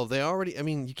 Oh, they already. I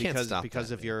mean, you can't stop because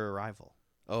that, of man. your arrival.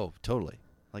 Oh, totally.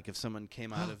 Like if someone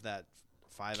came out of that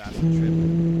 5 acid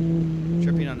trip,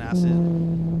 tripping on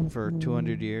acid for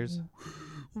 200 years,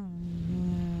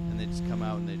 and they just come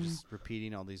out and they're just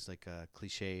repeating all these like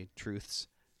cliche truths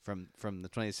from the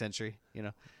 20th century, you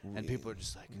know, and people are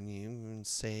just like, you can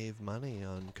save money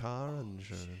on car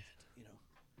insurance. You know,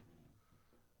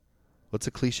 What's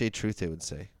a cliche truth they would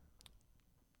say?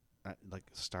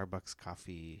 like Starbucks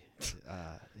coffee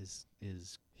is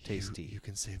tasty. You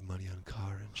can save money on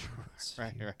car insurance.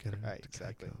 Right, You right, get it right, at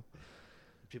exactly. Geico.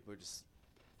 People are just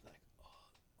like,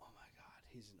 oh my God,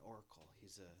 he's an oracle.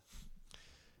 He's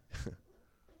a.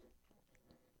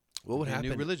 What would a happen?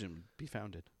 new religion would be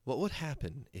founded. What would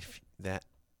happen if that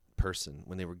person,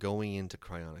 when they were going into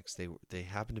cryonics, they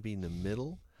happened to be in the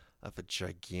middle of a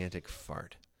gigantic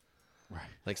fart? Right.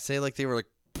 Like say like they were like,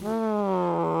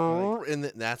 and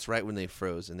that's right when they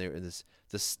froze, and they were in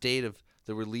the state of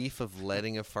the relief of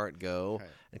letting a fart go, Right.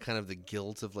 and kind of the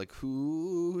guilt of like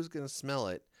who's gonna smell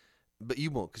it, but you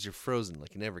won't because you're frozen.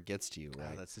 Like it never gets to you,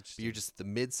 right? That's But interesting. you're just the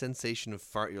mid sensation of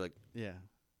fart. You're like, Yeah.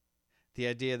 The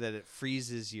idea that it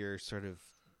freezes your sort of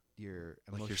your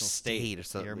like emotional your state or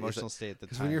something. Your It's emotional like- state at the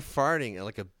 'cause time. when you're farting,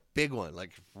 like a big one,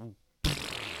 like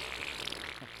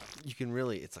you can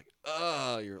really, it's like,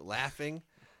 you're laughing,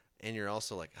 and you're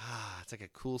also like, it's like a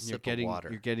cool you're sip getting of water.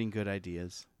 you're getting good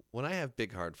ideas. When I have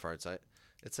big hard farts,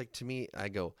 it's like to me, I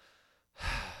go,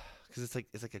 because it's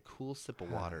like a cool sip of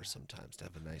water sometimes to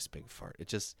have a nice big fart.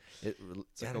 It's It's I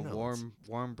like a don't know,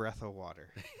 warm breath of water.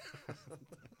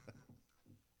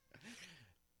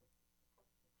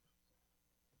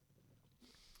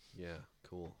 Yeah,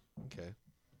 cool. Okay.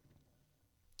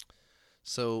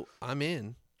 So I'm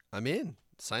in.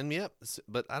 Sign me up.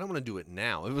 But I don't want to do it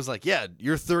now. It was like, yeah,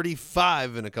 you're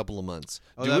 35 in a couple of months.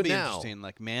 Oh, do that'd it be now. interesting.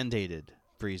 Like mandated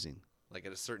freezing. Like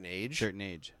at a certain age? Certain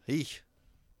age. Eesh.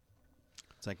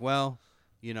 It's like, well,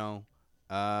 you know,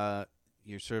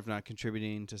 you're sort of not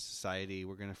contributing to society.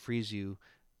 We're gonna freeze you.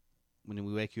 When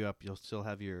we wake you up, you'll still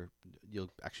have you'll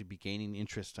actually be gaining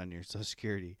interest on your Social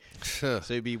Security. So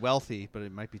you'd be wealthy, but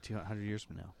it might be 200 years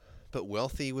from now. But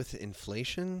wealthy with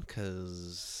inflation?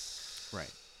 Because...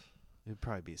 Right. It would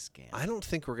probably be a scam. I don't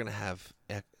think we're going to have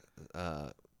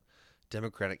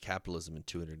democratic capitalism in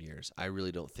 200 years. I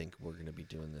really don't think we're going to be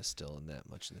doing this still in that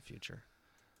much in the future.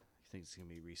 You think it's going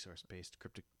to be resource-based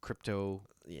crypto?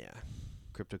 Yeah.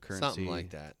 Cryptocurrency. Something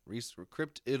like that.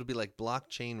 It'll be like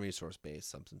blockchain resource-based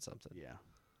something. Yeah.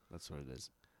 That's what it is.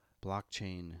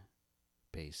 Blockchain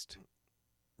based.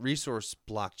 Resource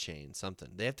blockchain, something.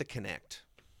 They have to connect.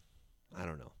 I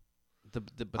don't know.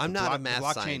 I'm not a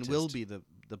math scientist.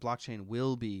 The blockchain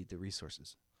will be the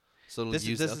resources. So This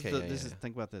is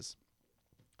think about this.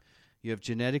 You have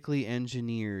genetically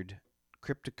engineered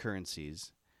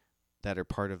cryptocurrencies that are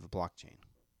part of the blockchain.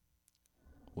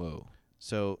 Whoa.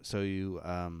 So you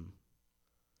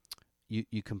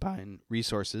combine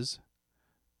resources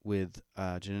with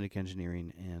genetic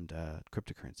engineering and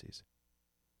cryptocurrencies.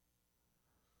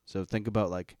 So think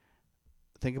about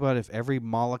if every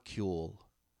molecule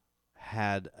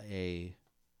had a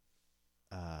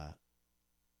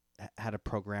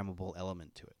programmable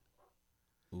element to it.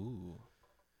 Ooh.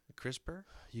 CRISPR?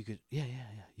 You could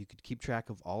You could keep track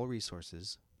of all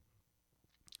resources,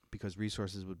 because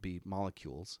resources would be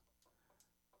molecules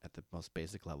at the most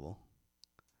basic level,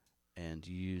 and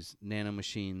you use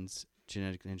nanomachines,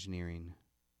 genetic engineering.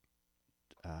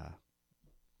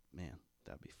 Man,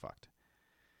 that'd be fucked.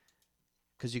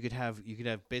 Because you could have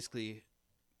basically,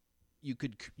 you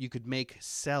could make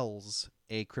cells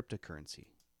a cryptocurrency.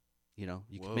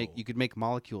 You could make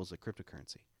molecules a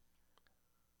cryptocurrency.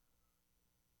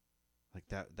 Like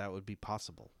that would be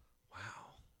possible.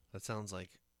 Wow, that sounds like.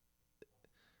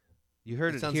 You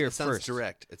heard it here first. It sounds first.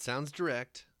 direct. It sounds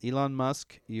direct. Elon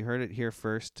Musk, you heard it here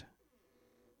first.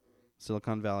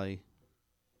 Silicon Valley.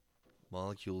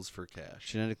 Molecules for cash.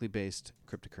 Genetically based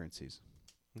cryptocurrencies.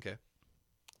 Okay.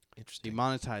 Interesting. You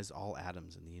monetize all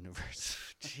atoms in the universe.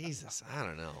 Jesus, I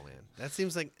don't know, man. That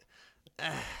seems like.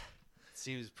 It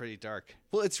seems pretty dark.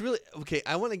 Well, it's really okay.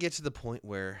 I want to get to the point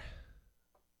where.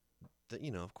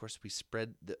 Of course, we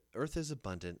spread the Earth is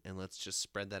abundant, and let's just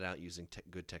spread that out using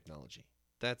good technology.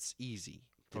 That's easy.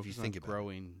 Focus if you think on about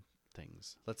growing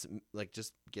things. Let's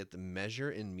just get the measure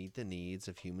and meet the needs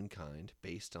of humankind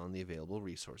based on the available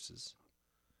resources.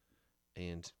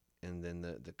 And then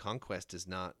the conquest is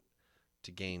not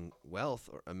to gain wealth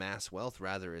or amass wealth,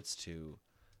 rather it's to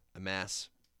amass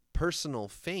personal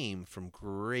fame from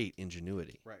great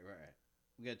ingenuity. Right.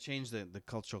 We got to change the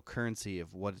cultural currency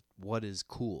of what is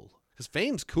cool. Because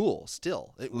fame's cool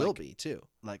still. It will be too.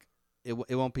 Like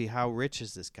it won't be how rich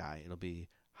is this guy. It'll be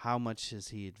how much has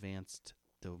he advanced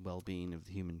the well-being of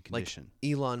the human condition.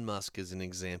 Like Elon Musk is an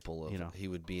example of he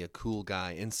would be a cool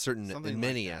guy in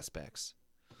many aspects.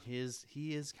 He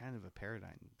is kind of a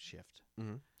paradigm shift.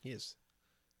 Mm-hmm. He is.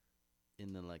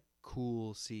 In the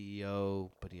cool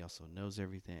CEO, but he also knows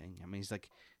everything. I mean, he's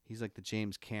like the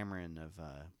James Cameron of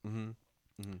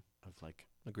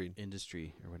Agreed.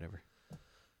 industry or whatever.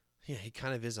 Yeah, he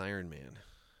kind of is Iron Man.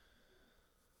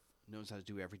 Knows how to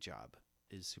do every job.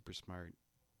 Is super smart,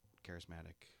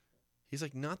 charismatic. He's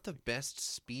not the best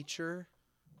speecher.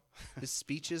 His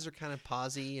speeches are kind of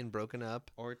pausy and broken up.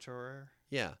 Orator.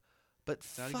 Yeah. But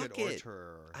not fuck a good it.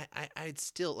 orator. I'd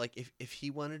still if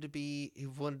he wanted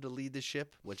to lead the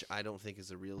ship, which I don't think is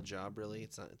a real job really.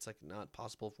 It's not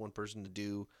possible for one person to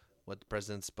do what the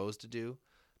president's supposed to do.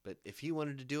 But if he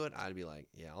wanted to do it, I'd be like,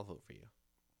 yeah, I'll vote for you.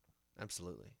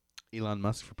 Absolutely. Elon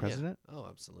Musk for president? Yeah. Oh,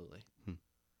 absolutely.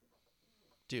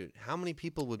 Dude, how many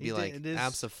people would be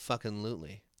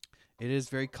abso-fucking-lutely? It is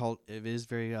very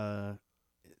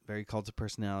very cult of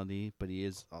personality, but he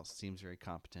seems very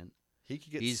competent. He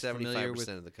could get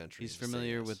 75% of the country. He's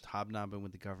familiar with hobnobbing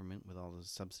with the government with all the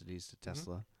subsidies to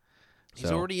Tesla. Mm-hmm.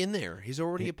 He's already in there. He's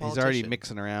already a politician. He's already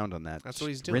mixing around on that. That's what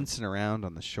he's doing. Rinsing around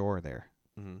on the shore there.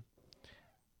 Mm-hmm.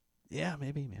 Yeah,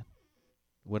 maybe, man.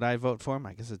 Would I vote for him?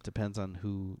 I guess it depends on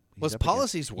who. His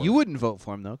policies were. You wouldn't vote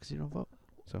for him though, because you don't vote.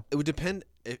 So it would depend.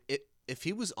 If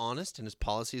he was honest and his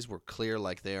policies were clear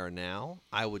like they are now,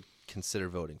 I would consider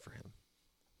voting for him.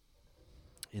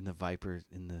 In the Viper's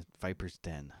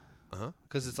den.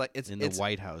 Because it's the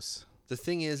White House. The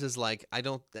thing is I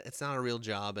don't. It's not a real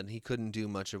job, and he couldn't do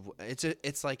much of.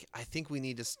 It's I think we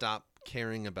need to stop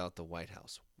caring about the White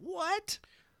House. What?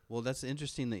 Well, that's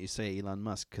interesting that you say Elon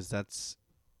Musk, because that's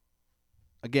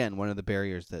again one of the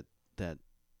barriers that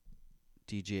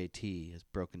DJT has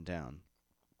broken down.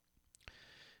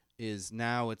 Is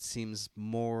now it seems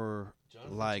more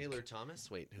Jonathan like Taylor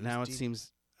Thomas. Wait, who's now it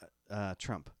seems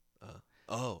Trump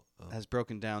has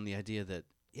broken down the idea that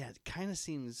it kind of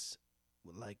seems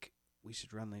like we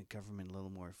should run the government a little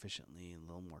more efficiently and a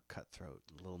little more cutthroat,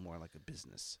 a little more like a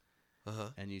business.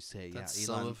 And you say,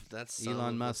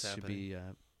 Elon Musk should be.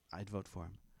 I'd vote for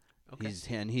him. Okay.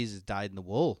 He's a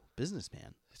dyed-in-the-wool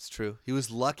businessman. It's true. He was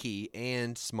lucky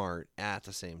and smart at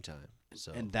the same time.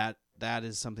 So and that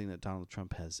is something that Donald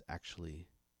Trump has actually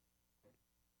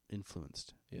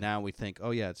influenced. Yeah. Now we think,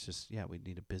 it's just we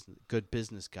need a good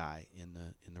business guy in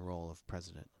the role of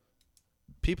president.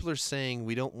 People are saying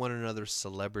we don't want another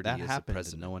celebrity That as happened, the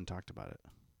president. and no one talked about it.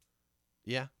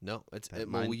 Yeah, no, it's That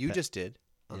well, mind- you that- just did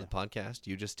on yeah. the podcast.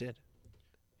 You just did.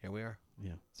 Here we are.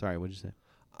 Yeah. Sorry, what'd you say?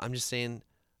 I'm just saying,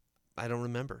 I don't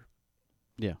remember.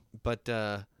 Yeah. But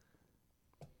It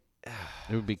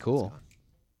would be cool.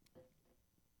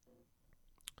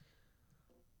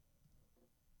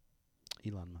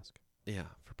 Elon Musk. Yeah,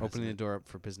 for opening the president. door up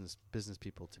for business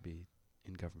people to be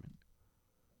in government.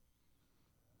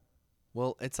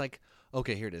 Well, it's like,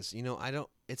 okay, here it is. You know, I don't.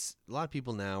 It's a lot of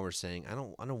people now are saying I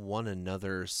don't want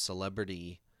another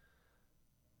celebrity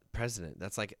president.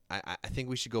 That's like I think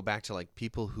we should go back to like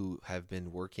people who have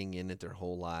been working in it their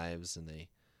whole lives and they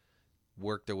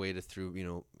work their way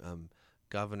through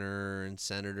governor and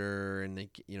senator and they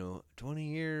 20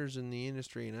 years in the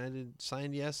industry and I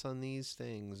signed yes on these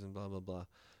things and blah blah blah.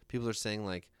 People are saying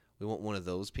like we want one of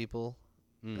those people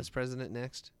as president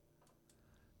next.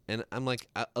 And I'm like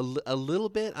a little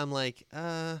bit. I'm like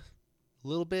a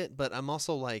little bit, but I'm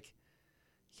also like,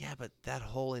 yeah, but that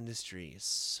whole industry is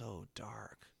so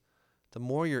dark. The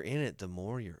more you're in it, the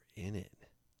more you're in it.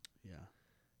 Yeah.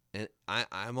 And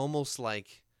I'm almost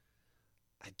like,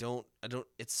 I don't.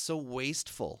 It's so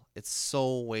wasteful. It's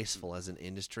so wasteful as an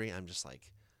industry. I'm just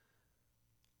like,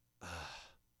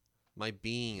 my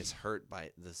being is hurt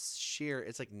by the sheer.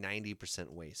 It's like 90%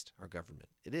 waste. Our government.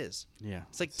 It is. Yeah.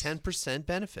 It's like 10%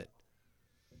 benefit,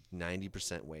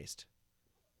 90% waste.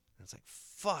 And it's like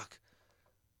fuck.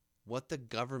 What the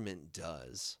government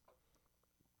does,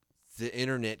 the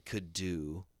internet could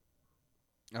do.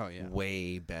 Oh yeah.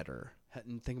 Way better.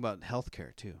 And think about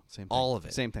healthcare too. Same thing. All of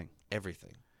it. Same thing.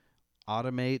 Everything.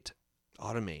 Automate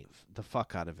the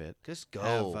fuck out of it. Just go.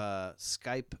 Have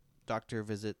Skype doctor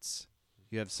visits.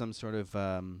 You have some sort of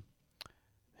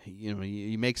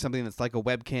you make something that's like a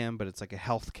webcam, but it's like a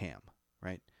health cam,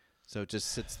 right? So it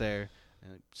just sits there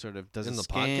and it sort of does In a the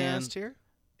scan. podcast here?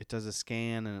 It does a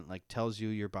scan and it like tells you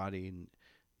your body and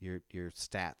your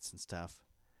stats and stuff.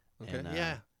 Okay. And,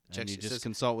 Yeah. And Checks- you it just says-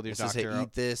 consult with your it says, doctor. hey,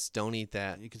 eat this, don't eat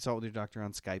that. You consult with your doctor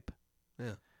on Skype.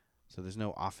 Yeah. So there's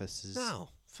no offices. No,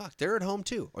 fuck. They're at home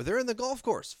too, or they're in the golf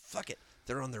course. Fuck it.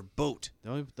 They're on their boat.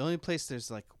 The only place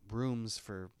there's like rooms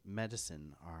for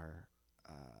medicine are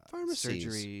Pharmacies.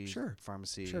 surgery, Sure.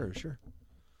 pharmacy. Sure.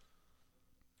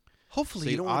 Hopefully,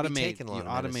 So you don't want to be automate taking a lot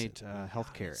of automate medicine.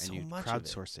 healthcare so and you much of it.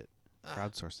 crowdsource it.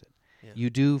 Crowdsource it. Yeah. You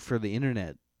do for the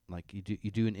internet, like you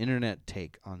do an internet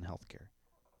take on healthcare.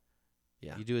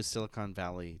 Yeah. You do a Silicon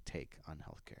Valley take on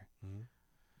healthcare. Mhm.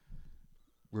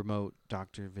 Remote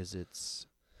doctor visits.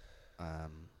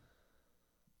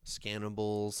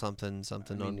 Scannable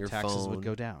something on your taxes phone. would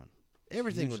go down.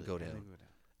 Everything would Usually, go everything down. would go down.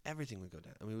 Everything would go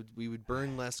down. I mean, we would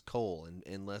burn less coal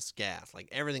and less gas. Like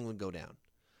everything would go down.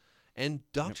 And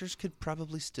doctors could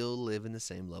probably still live in the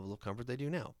same level of comfort they do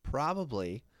now.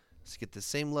 Probably get the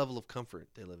same level of comfort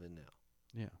they live in now.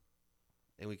 Yeah.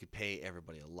 And we could pay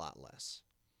everybody a lot less.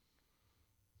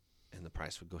 And the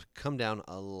price would come down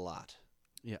a lot.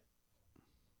 Yeah.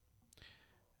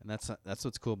 And that's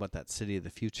what's cool about that city of the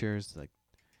future is like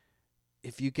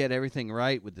if you get everything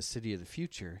right with the city of the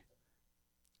future,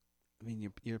 I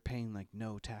mean you're paying like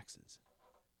no taxes.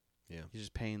 Yeah. You're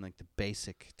just paying like the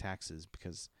basic taxes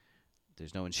because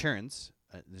there's no insurance,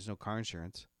 there's no car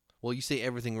insurance. Well, you say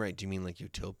everything right. Do you mean like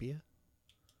utopia?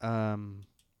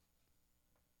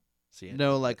 See,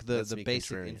 No, like the that's me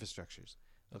basic contrarian. infrastructures.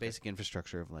 The Okay. basic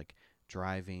infrastructure of like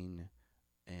driving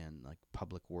and like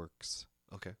public works.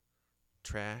 Okay.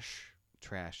 Trash.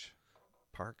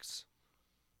 Parks.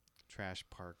 Trash,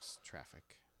 parks,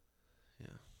 traffic.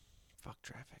 Yeah. Fuck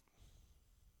traffic.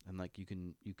 And like you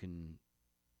can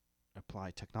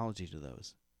apply technology to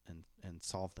those and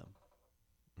solve them.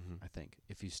 Mm-hmm. I think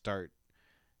if you just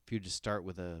start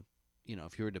with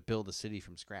if you were to build a city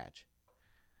from scratch,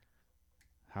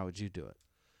 how would you do it?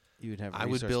 You would have I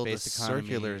would build a resource-based economy,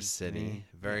 circular city,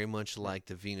 yeah. very much like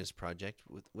the Venus Project,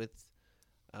 with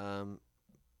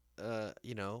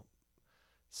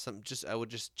I would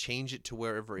just change it to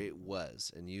wherever it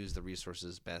was and use the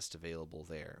resources best available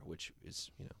there, which is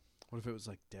What if it was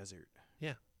like desert?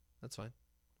 Yeah, that's fine.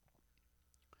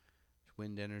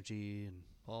 Wind energy and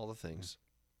all the things,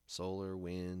 solar,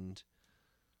 wind,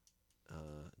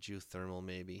 geothermal,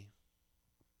 maybe.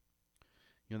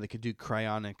 They could do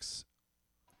cryonics.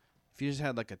 If you just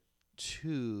had like a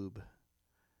tube,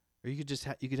 or you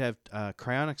could have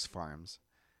cryonics farms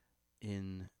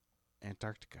in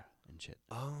Antarctica and shit.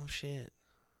 Oh shit!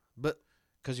 But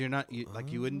because you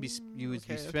wouldn't be you would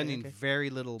be spending very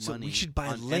little So money. we should buy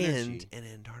on land energy. in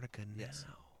Antarctica now. Yes.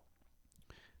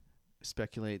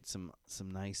 Speculate some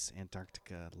nice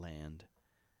Antarctica land,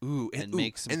 and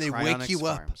make some they cryonics wake you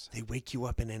farms. up. They wake you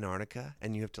up in Antarctica,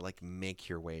 and you have to like make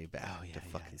your way back to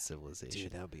fucking civilization.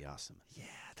 Dude, that would be awesome. Yeah,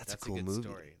 that's a cool good movie.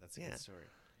 story. That's a good story.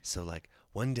 So like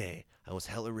one day I was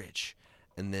hella rich,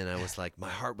 and then I was like my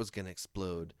heart was gonna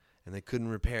explode, and they couldn't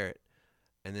repair it,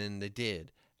 and then they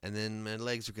did, and then my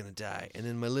legs were gonna die, and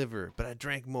then my liver, but I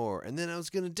drank more, and then I was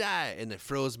gonna die, and they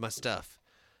froze my stuff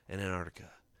in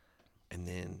Antarctica, and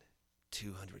then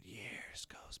 200 years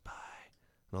goes by,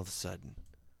 and all of a sudden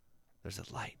there's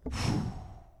a light. And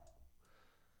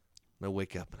I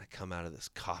wake up and I come out of this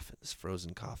coffin, this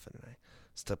frozen coffin, and I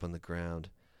step on the ground,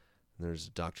 and there's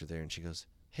a doctor there, and she goes,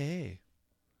 "Hey,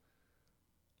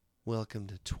 welcome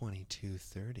to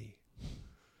 2230."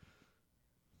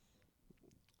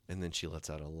 And then she lets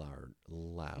out a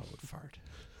loud fart.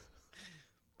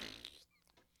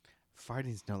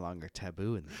 Farting's no longer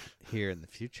taboo here in the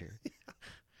future.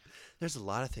 There's a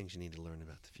lot of things you need to learn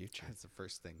about the future. That's the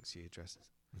first thing she addresses.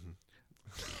 Mm-hmm.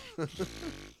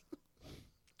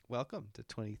 Welcome to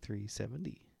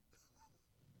 2370.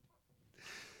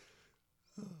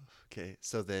 Okay,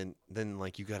 so then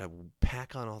like you gotta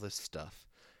pack on all this stuff,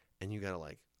 and you gotta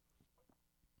like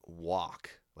walk.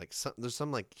 Like there's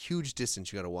some like huge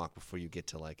distance you gotta walk before you get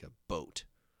to like a boat,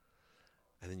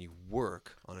 and then you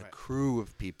work on a crew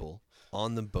of people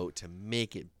on the boat to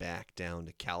make it back down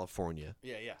to California.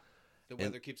 Yeah. The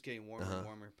weather keeps getting warmer and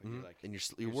warmer, but you're like, and you're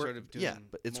sort of doing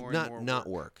but it's more not and more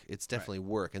work. It's definitely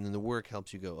work, and then the work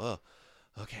helps you go, oh,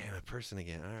 okay, I'm a person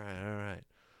again. All right,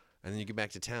 and then you get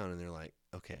back to town, and they're like,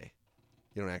 okay,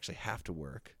 you don't actually have to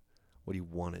work. What do you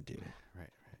want to do? Right.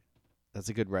 That's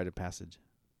a good rite of passage.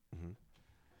 Mm-hmm.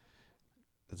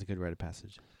 That's a good rite of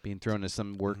passage. Being thrown into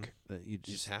some work that you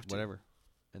just have to. whatever,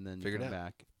 and then Figure you it come out.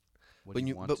 back.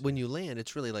 When you land,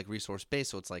 it's really like resource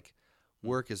based. So it's like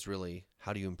work is really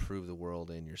how do you improve the world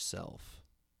and yourself.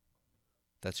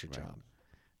 That's your job.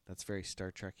 That's very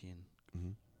Star Trekian.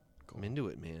 Mm-hmm. I'm into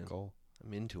it, man. Goal.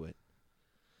 I'm into it.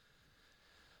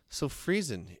 So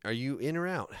Friesen, are you in or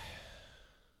out?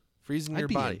 Freezing your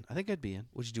body. I think I'd be in.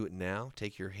 Would you do it now?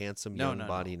 Take your handsome young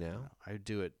body now? No. I would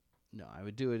do it. No, I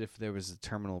would do it if there was a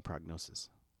terminal prognosis.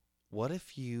 What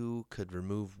if you could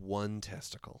remove one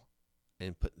testicle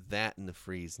and put that in the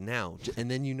freeze now,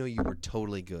 and then you know you were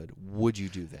totally good? Would you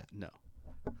do that? No.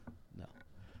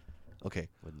 Okay.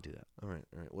 Wouldn't do that. All right.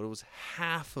 What it was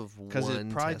half of one Because it'd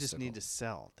probably testicle. just need a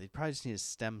cell. They'd probably just need a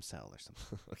stem cell or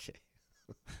something. Okay.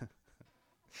 All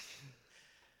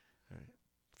right.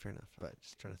 Fair enough. But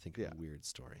just trying to think of a weird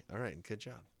story. All right. Good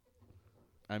job.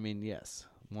 I mean, yes.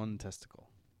 One testicle.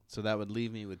 So that would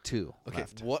leave me with two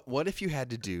left. What if you had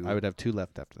to do... I would have two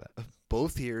left after that.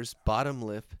 Both ears, bottom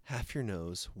lip, half your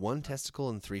nose, one testicle,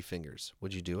 and 3 fingers.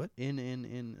 Would you do it?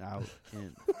 In, out,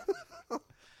 in.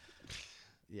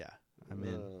 Yeah. I'm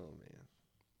in. Oh,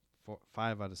 man.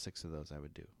 5 out of 6 of those I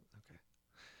would do. Okay.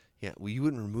 Yeah, well, you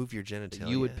wouldn't remove your genitalia.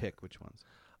 You would pick which ones.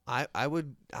 I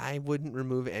wouldn't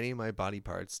remove any of my body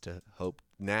parts to hope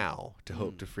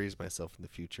to freeze myself in the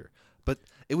future. But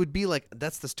it would be like,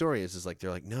 that's the story is like,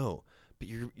 they're like, no, but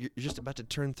you're just about to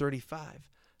turn 35.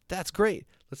 That's great.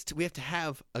 We have to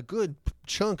have a good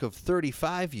chunk of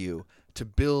 35 you to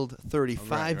build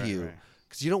 35 you. Right.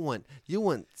 Because you don't want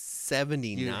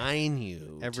 79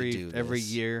 you to do this. Every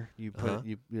year you put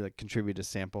you like contribute a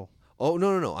sample. Oh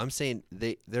no! I'm saying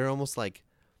they're almost like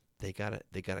they gotta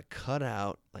cut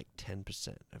out like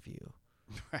 10% of you.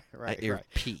 Right. At your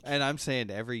peak. And I'm saying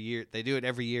every year they do it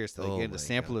every year, so they get my a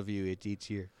sample God. of you each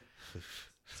year.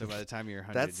 So by the time you're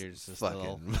 100, That's you're just this fucking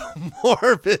little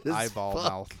morbid as eyeball fuck.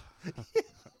 mouth.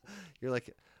 You're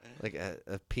like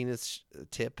a penis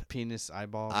tip, penis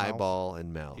eyeball,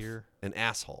 and mouth, ear, an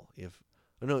asshole. You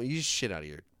just shit out of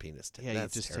your penis tip. Yeah,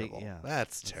 that's you just terrible. take.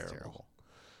 That's terrible.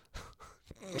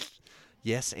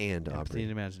 Yes, and Aubrey. Empathy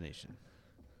and imagination.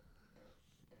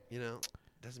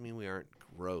 Doesn't mean we aren't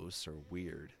gross or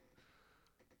weird.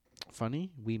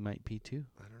 Funny, we might be too.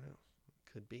 I don't know.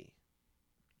 Could be.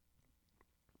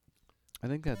 I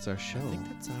think that's our show. I think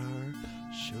that's our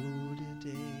show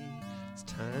today. It's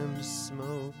time to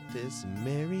smoke this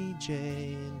Mary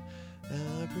Jane.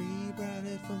 Aubrey brought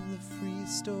it from the free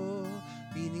store,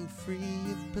 beating free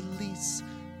of police,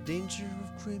 danger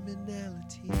of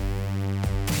criminality.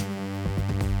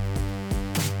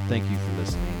 Thank you for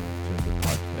listening to the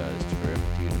podcast for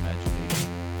Empathy and Imagination.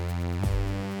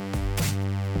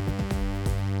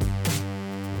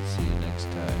 We'll see you next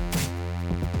time.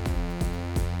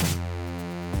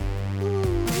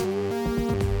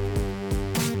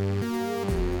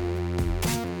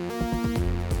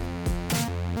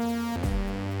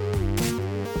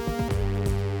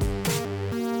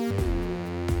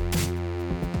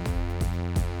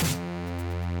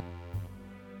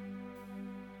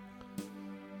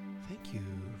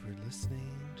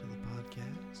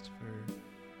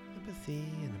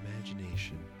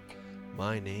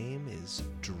 My name is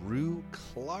Drew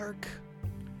Clark.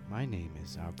 My name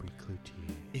is Aubrey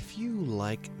Cloutier. If you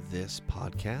like this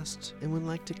podcast and would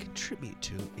like to contribute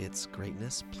to its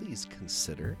greatness, please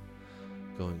consider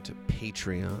going to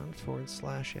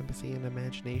Patreon.com/empathy and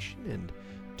imagination and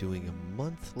doing a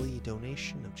monthly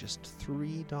donation of just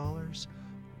 $3.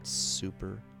 It's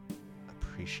super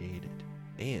appreciated.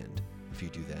 And if you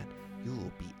do that, you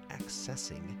will be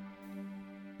accessing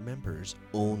members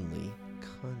only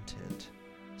content,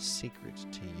 secret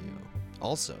to you.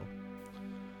 Also,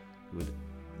 we would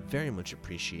very much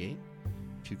appreciate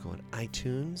if you go on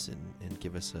iTunes and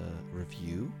give us a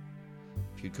review.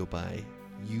 If you go by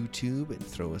YouTube and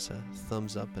throw us a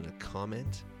thumbs up and a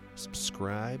comment,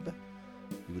 subscribe,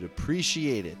 we would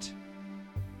appreciate it.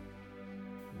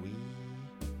 We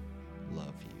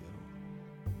love you.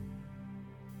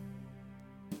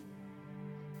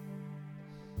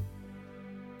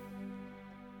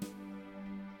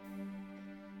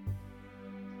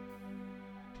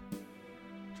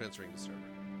 Transferring to server.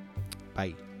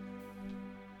 Bye.